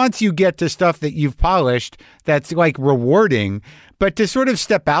response you get to stuff that you've polished that's like rewarding, but to sort of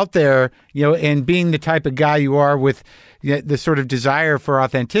step out there, and being the type of guy you are with the sort of desire for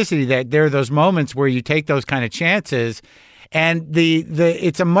authenticity, that there are those moments where you take those kind of chances, and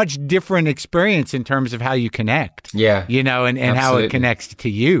it's a much different experience in terms of how you connect. Yeah. And how it connects to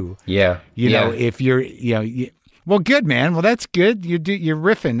you. Yeah. If you're, well, good, man. Well, that's good. You're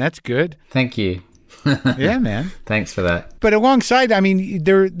riffing. That's good. Thank you. Yeah, man. Thanks for that. But alongside, I mean,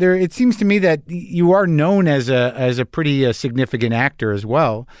 there, it seems to me that you are known as a pretty significant actor as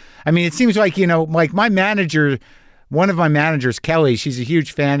well. I mean, it seems like, like my manager, one of my managers, Kelly, she's a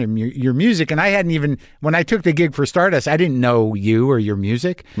huge fan of your music. And I hadn't even, when I took the gig for Stardust, I didn't know you or your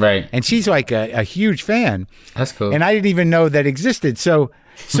music. Right. And she's like a huge fan. That's cool. And I didn't even know that existed. So,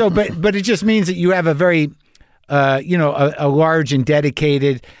 but it just means that you have a very, a large and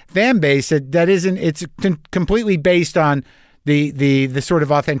dedicated fan base that isn't, it's completely based on the sort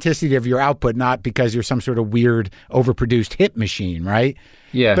of authenticity of your output, not because you're some sort of weird overproduced hit machine, right?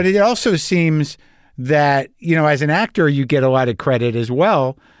 Yeah. But it also seems that, as an actor, you get a lot of credit as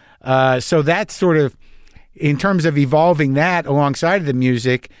well. So that's sort of, in terms of evolving that alongside of the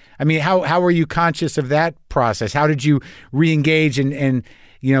music, I mean, how were you conscious of that process? How did you re-engage and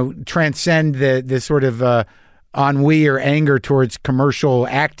transcend the sort of ennui or anger towards commercial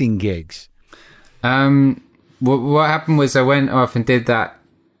acting gigs? What happened was I went off and did that,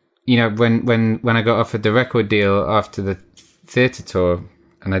 when I got offered the record deal after the theatre tour,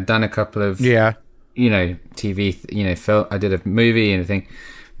 and I'd done a couple of, TV, film. I did a movie and a thing.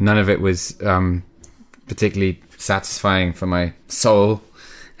 None of it was particularly satisfying for my soul.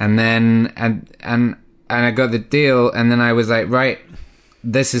 And then, and I got the deal, and then I was like, right,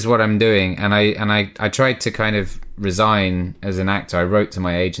 this is what I'm doing. And I tried to kind of resign as an actor. I wrote to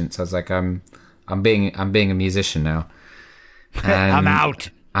my agents. I was like, I'm being a musician now. And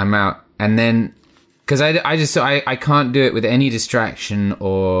I'm out. And then, because I can't do it with any distraction,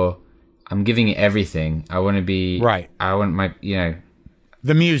 or I'm giving it everything. I want to be right. I want my,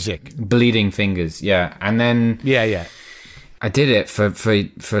 the music, bleeding fingers. Yeah. And then, yeah. I did it for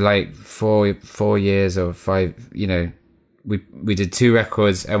like 4 years or 5, we did 2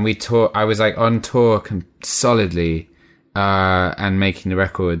 records, and we toured. I was like on tour solidly, and making the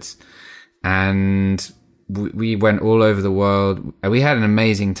records, and we went all over the world. We had an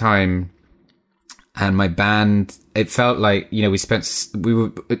amazing time, and my band, it felt like, you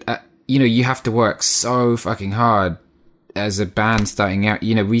have to work so fucking hard as a band starting out.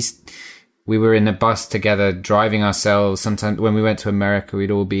 We were in a bus together, driving ourselves. Sometimes when we went to America,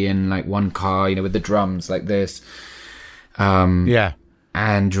 we'd all be in like one car, with the drums like this.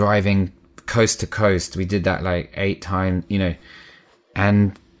 And driving coast to coast. We did that like 8 times,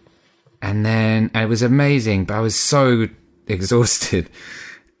 and then it was amazing, but I was so exhausted,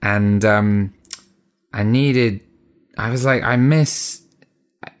 and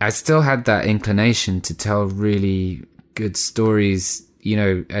I still had that inclination to tell really good stories,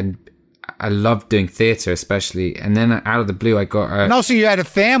 and I loved doing theater, especially. And then out of the blue, I got and also you had a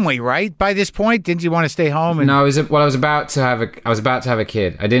family, right? By this point, didn't you want to stay home? No, I was about to have a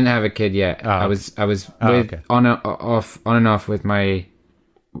kid. I didn't have a kid yet. I was on and off with my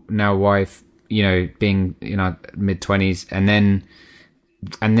now wife, being mid-20s, and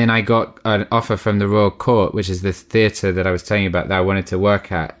then I got an offer from the Royal Court, which is this theatre that I was telling you about that I wanted to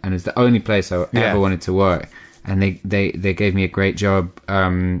work at, and it's the only place I ever wanted to work. And they gave me a great job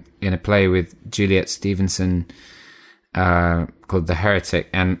in a play with Juliet Stevenson called The Heretic,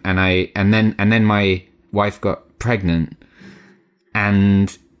 and then my wife got pregnant,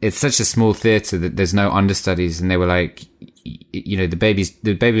 and it's such a small theatre that there's no understudies, and they were like, the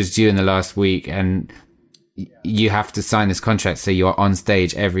baby was due in the last week, and you have to sign this contract so you're on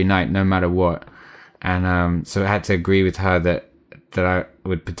stage every night no matter what. And so I had to agree with her that I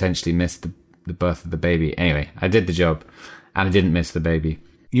would potentially miss the birth of the baby. Anyway, I did the job, and I didn't miss the baby.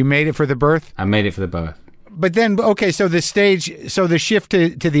 You made it for the birth? I made it for the birth. But then, okay, so the shift to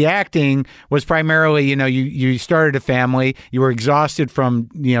the acting was primarily, you started a family, you were exhausted from,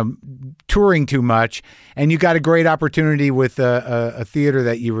 touring too much, and you got a great opportunity with a theater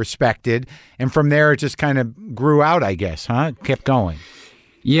that you respected. And from there, it just kind of grew out, I guess, huh? Kept going.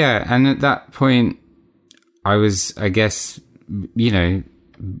 Yeah. And at that point, I was, I guess,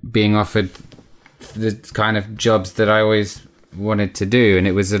 being offered the kind of jobs that I always wanted to do. And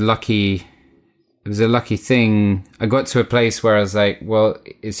it was a lucky thing. I got to a place where I was like, well,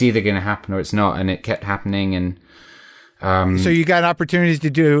 it's either going to happen or it's not. And it kept happening. And so you got opportunities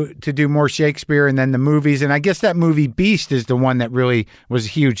to do more Shakespeare and then the movies. And I guess that movie Beast is the one that really was a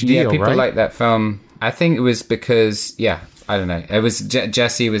huge deal, yeah, people right? like that film. I think it was because, I don't know. It was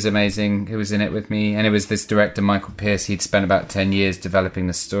Jesse was amazing, who was in it with me. And it was this director, Michael Pearce. He'd spent about 10 years developing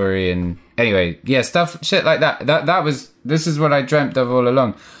the story. And anyway, shit like that. This is what I dreamt of all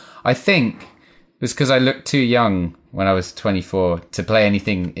along. I think it was because I looked too young when I was 24 to play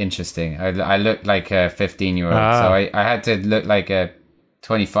anything interesting. I looked like a 15-year-old. So I had to look like a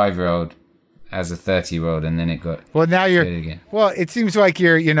 25-year-old as a 30-year-old, and then it got now you're good again. Well, it seems like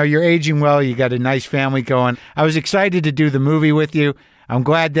you're aging well. You got a nice family going. I was excited to do the movie with you. I'm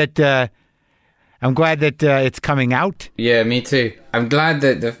glad that it's coming out. Yeah, me too. I'm glad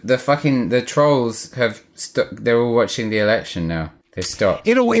that the trolls have they're all watching the election now. They stopped.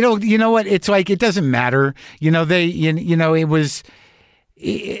 It'll you know what? It's like it doesn't matter. It was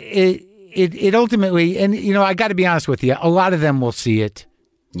it ultimately, and I got to be honest with you, a lot of them will see it.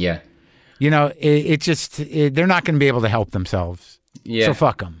 Yeah. They're not going to be able to help themselves. Yeah. So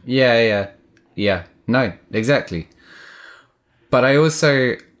fuck them. Yeah. No, exactly. But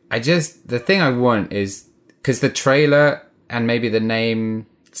the thing I want is, because the trailer and maybe the name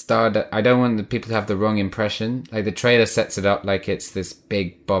starred, I don't want the people to have the wrong impression. Like, the trailer sets it up like it's this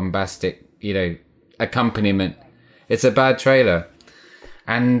big bombastic, accompaniment. It's a bad trailer.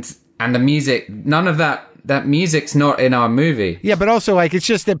 And the music, none of that music's not in our movie. Yeah, but also, it's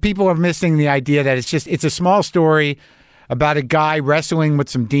just that people are missing the idea that it's a small story about a guy wrestling with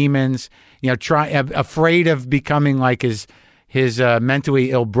some demons, afraid of becoming like his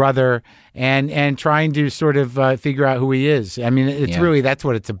mentally ill brother, and trying to sort of figure out who he is. I mean, it's really, that's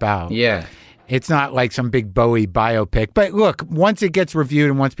what it's about. Yeah. It's not like some big Bowie biopic. But look, once it gets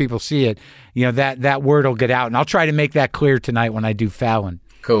reviewed and once people see it, that word will get out. And I'll try to make that clear tonight when I do Fallon.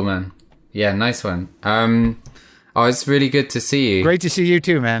 Cool, man. Yeah, nice one. It's really good to see you. Great to see you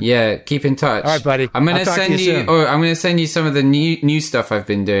too, man. Yeah, keep in touch. All right, buddy. I'm gonna send you some of the new stuff I've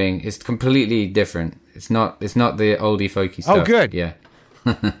been doing. It's completely different. It's not the oldie folky stuff. Oh, good. Yeah.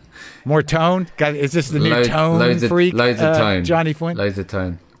 More tone? Is this the new tone freak? Loads of tone. Johnny Flynn? Loads of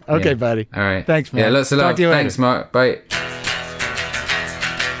tone. Okay, yeah. buddy. All right. Thanks, man. Yeah, lots of love. Thanks, Mark. Bye.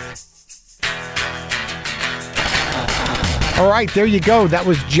 All right, there you go. That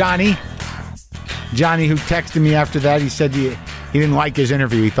was Johnny. Johnny, who texted me after that, he said he didn't like his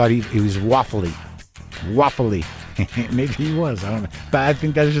interview. He thought he was waffly. Maybe he was. I don't know. But I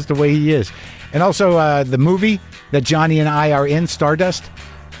think that's just the way he is. And also, the movie that Johnny and I are in, Stardust,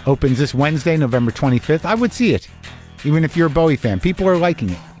 opens this Wednesday, November 25th. I would see it, even if you're a Bowie fan. People are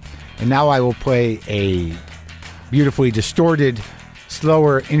liking it. And now I will play a beautifully distorted,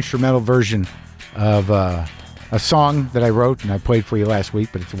 slower instrumental version of a song that I wrote and I played for you last week,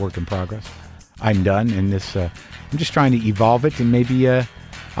 but it's a work in progress. I'm done, and this I'm just trying to evolve it, and maybe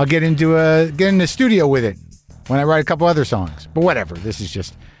I'll get in the studio with it when I write a couple other songs. But whatever,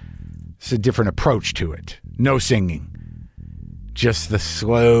 it's a different approach to it. No singing, just the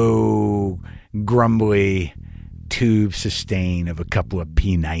slow, grumbly tube sustain of a couple of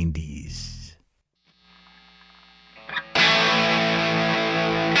P90s.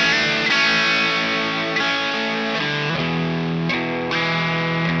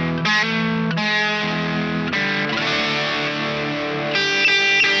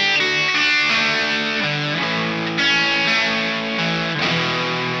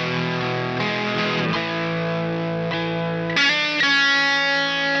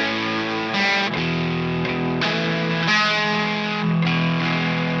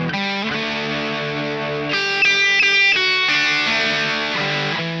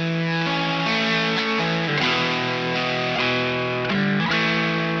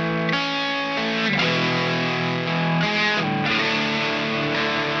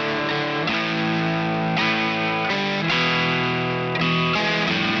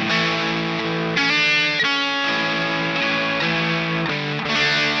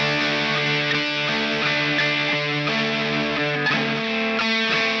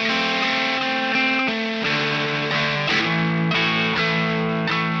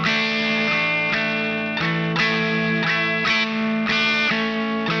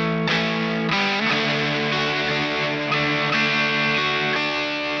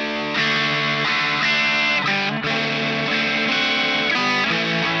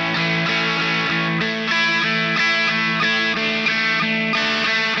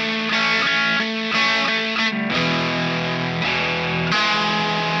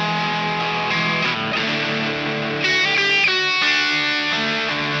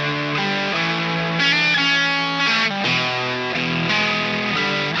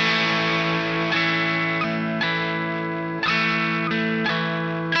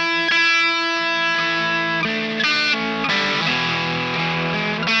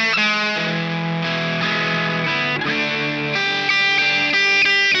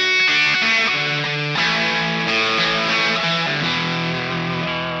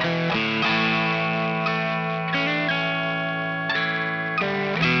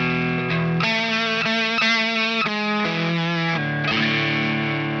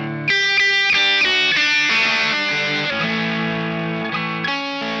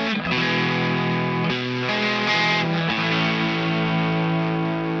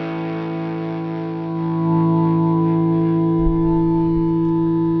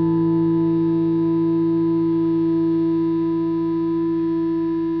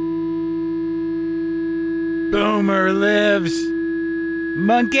 Boomer lives.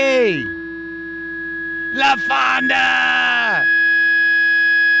 Monkey. La Fonda.